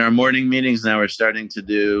in our morning meetings now, we're starting to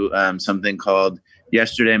do something called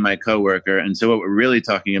Yesterday My Coworker. And so what we're really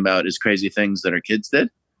talking about is crazy things that our kids did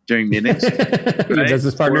during meetings. Right?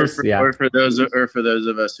 Business partners, or for those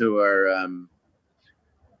of us who are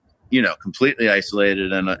completely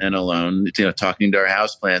isolated and alone, talking to our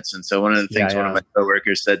houseplants. And so one of the things one of my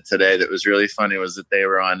coworkers said today that was really funny was that they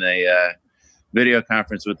were on a video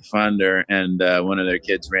conference with the funder, and one of their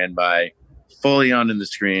kids ran by, fully on in the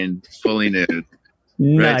screen, fully nude.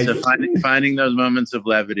 Nice. Right, so finding those moments of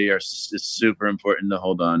levity is super important to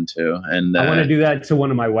hold on to. And I want to do that to one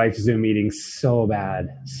of my wife's Zoom meetings so bad,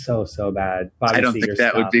 so bad. Bobby I don't Seeger think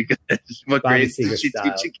that style. would be good. What Bobby grade Seeger did she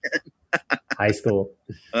style. teach again? High school.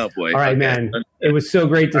 Oh boy! All right, man. It was so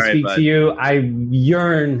great to speak to you. I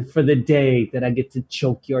yearn for the day that I get to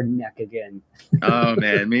choke your neck again. Oh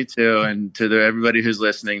man, me too. And to everybody who's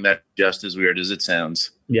listening, that's just as weird as it sounds.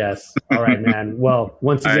 Yes. All right, man. Well,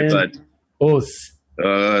 once again,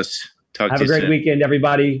 have a great weekend,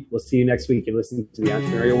 everybody. We'll see you next week. You're listening to the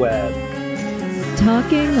Entrepreneurial Web.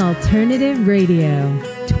 Talking Alternative Radio,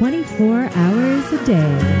 24 hours a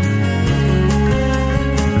day.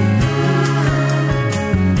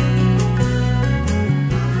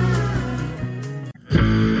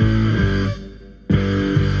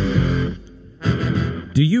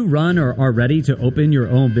 Do you run or are ready to open your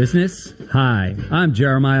own business? Hi, I'm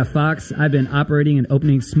Jeremiah Fox. I've been operating and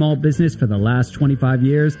opening small business for the last 25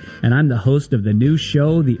 years, and I'm the host of the new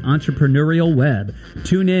show, The Entrepreneurial Web.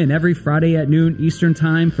 Tune in every Friday at noon Eastern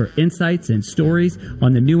Time for insights and stories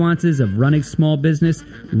on the nuances of running small business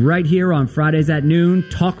right here on Fridays at noon,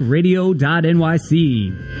 talkradio.nyc.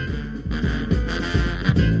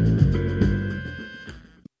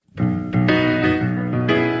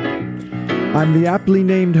 I'm the aptly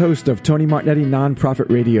named host of Tony Martignetti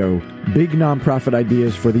Nonprofit Radio. Big nonprofit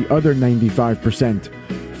ideas for the other 95%.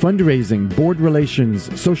 Fundraising, board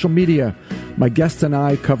relations, social media. My guests and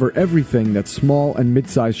I cover everything that small and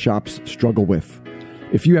mid-sized shops struggle with.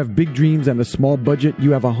 If you have big dreams and a small budget,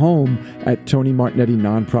 you have a home at Tony Martignetti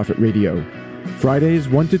Nonprofit Radio. Fridays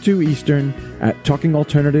 1 to 2 Eastern at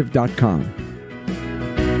talkingalternative.com.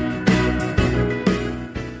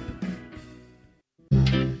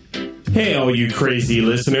 Hey, all you crazy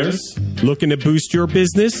listeners. Looking to boost your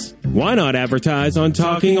business? Why not advertise on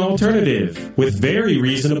Talking Alternative with very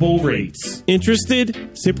reasonable rates? Interested?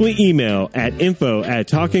 Simply email at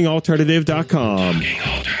info@talkingalternative.com.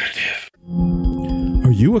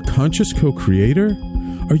 Are you a conscious co-creator?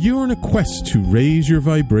 Are you on a quest to raise your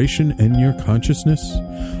vibration and your consciousness?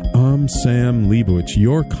 I'm Sam Leibowitz,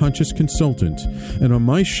 your conscious consultant, and on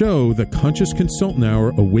my show, The Conscious Consultant Hour,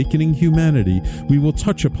 Awakening Humanity, we will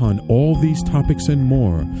touch upon all these topics and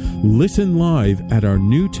more. Listen live at our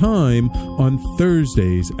new time on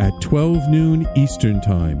Thursdays at 12 noon Eastern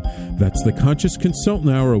Time. That's The Conscious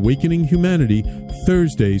Consultant Hour, Awakening Humanity,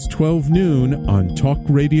 Thursdays 12 noon on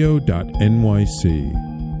talkradio.nyc.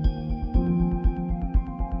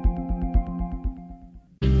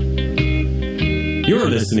 You're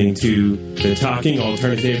listening to the Talking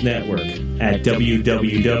Alternative Network at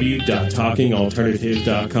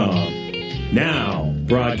www.talkingalternative.com. Now,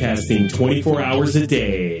 broadcasting 24 hours a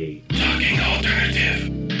day. Talking Alternative.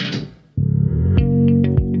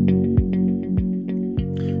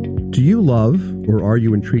 Do you love or are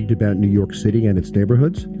you intrigued about New York City and its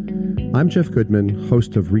neighborhoods? I'm Jeff Goodman,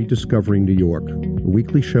 host of Rediscovering New York, a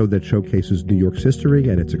weekly show that showcases New York's history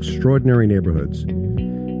and its extraordinary neighborhoods.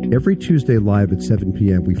 Every Tuesday live at 7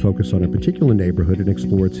 p.m., we focus on a particular neighborhood and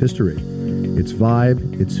explore its history, its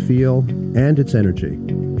vibe, its feel, and its energy.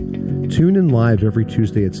 Tune in live every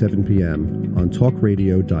Tuesday at 7 p.m. on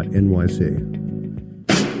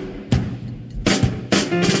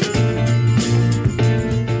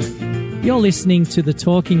talkradio.nyc. You're listening to the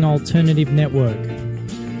Talking Alternative Network.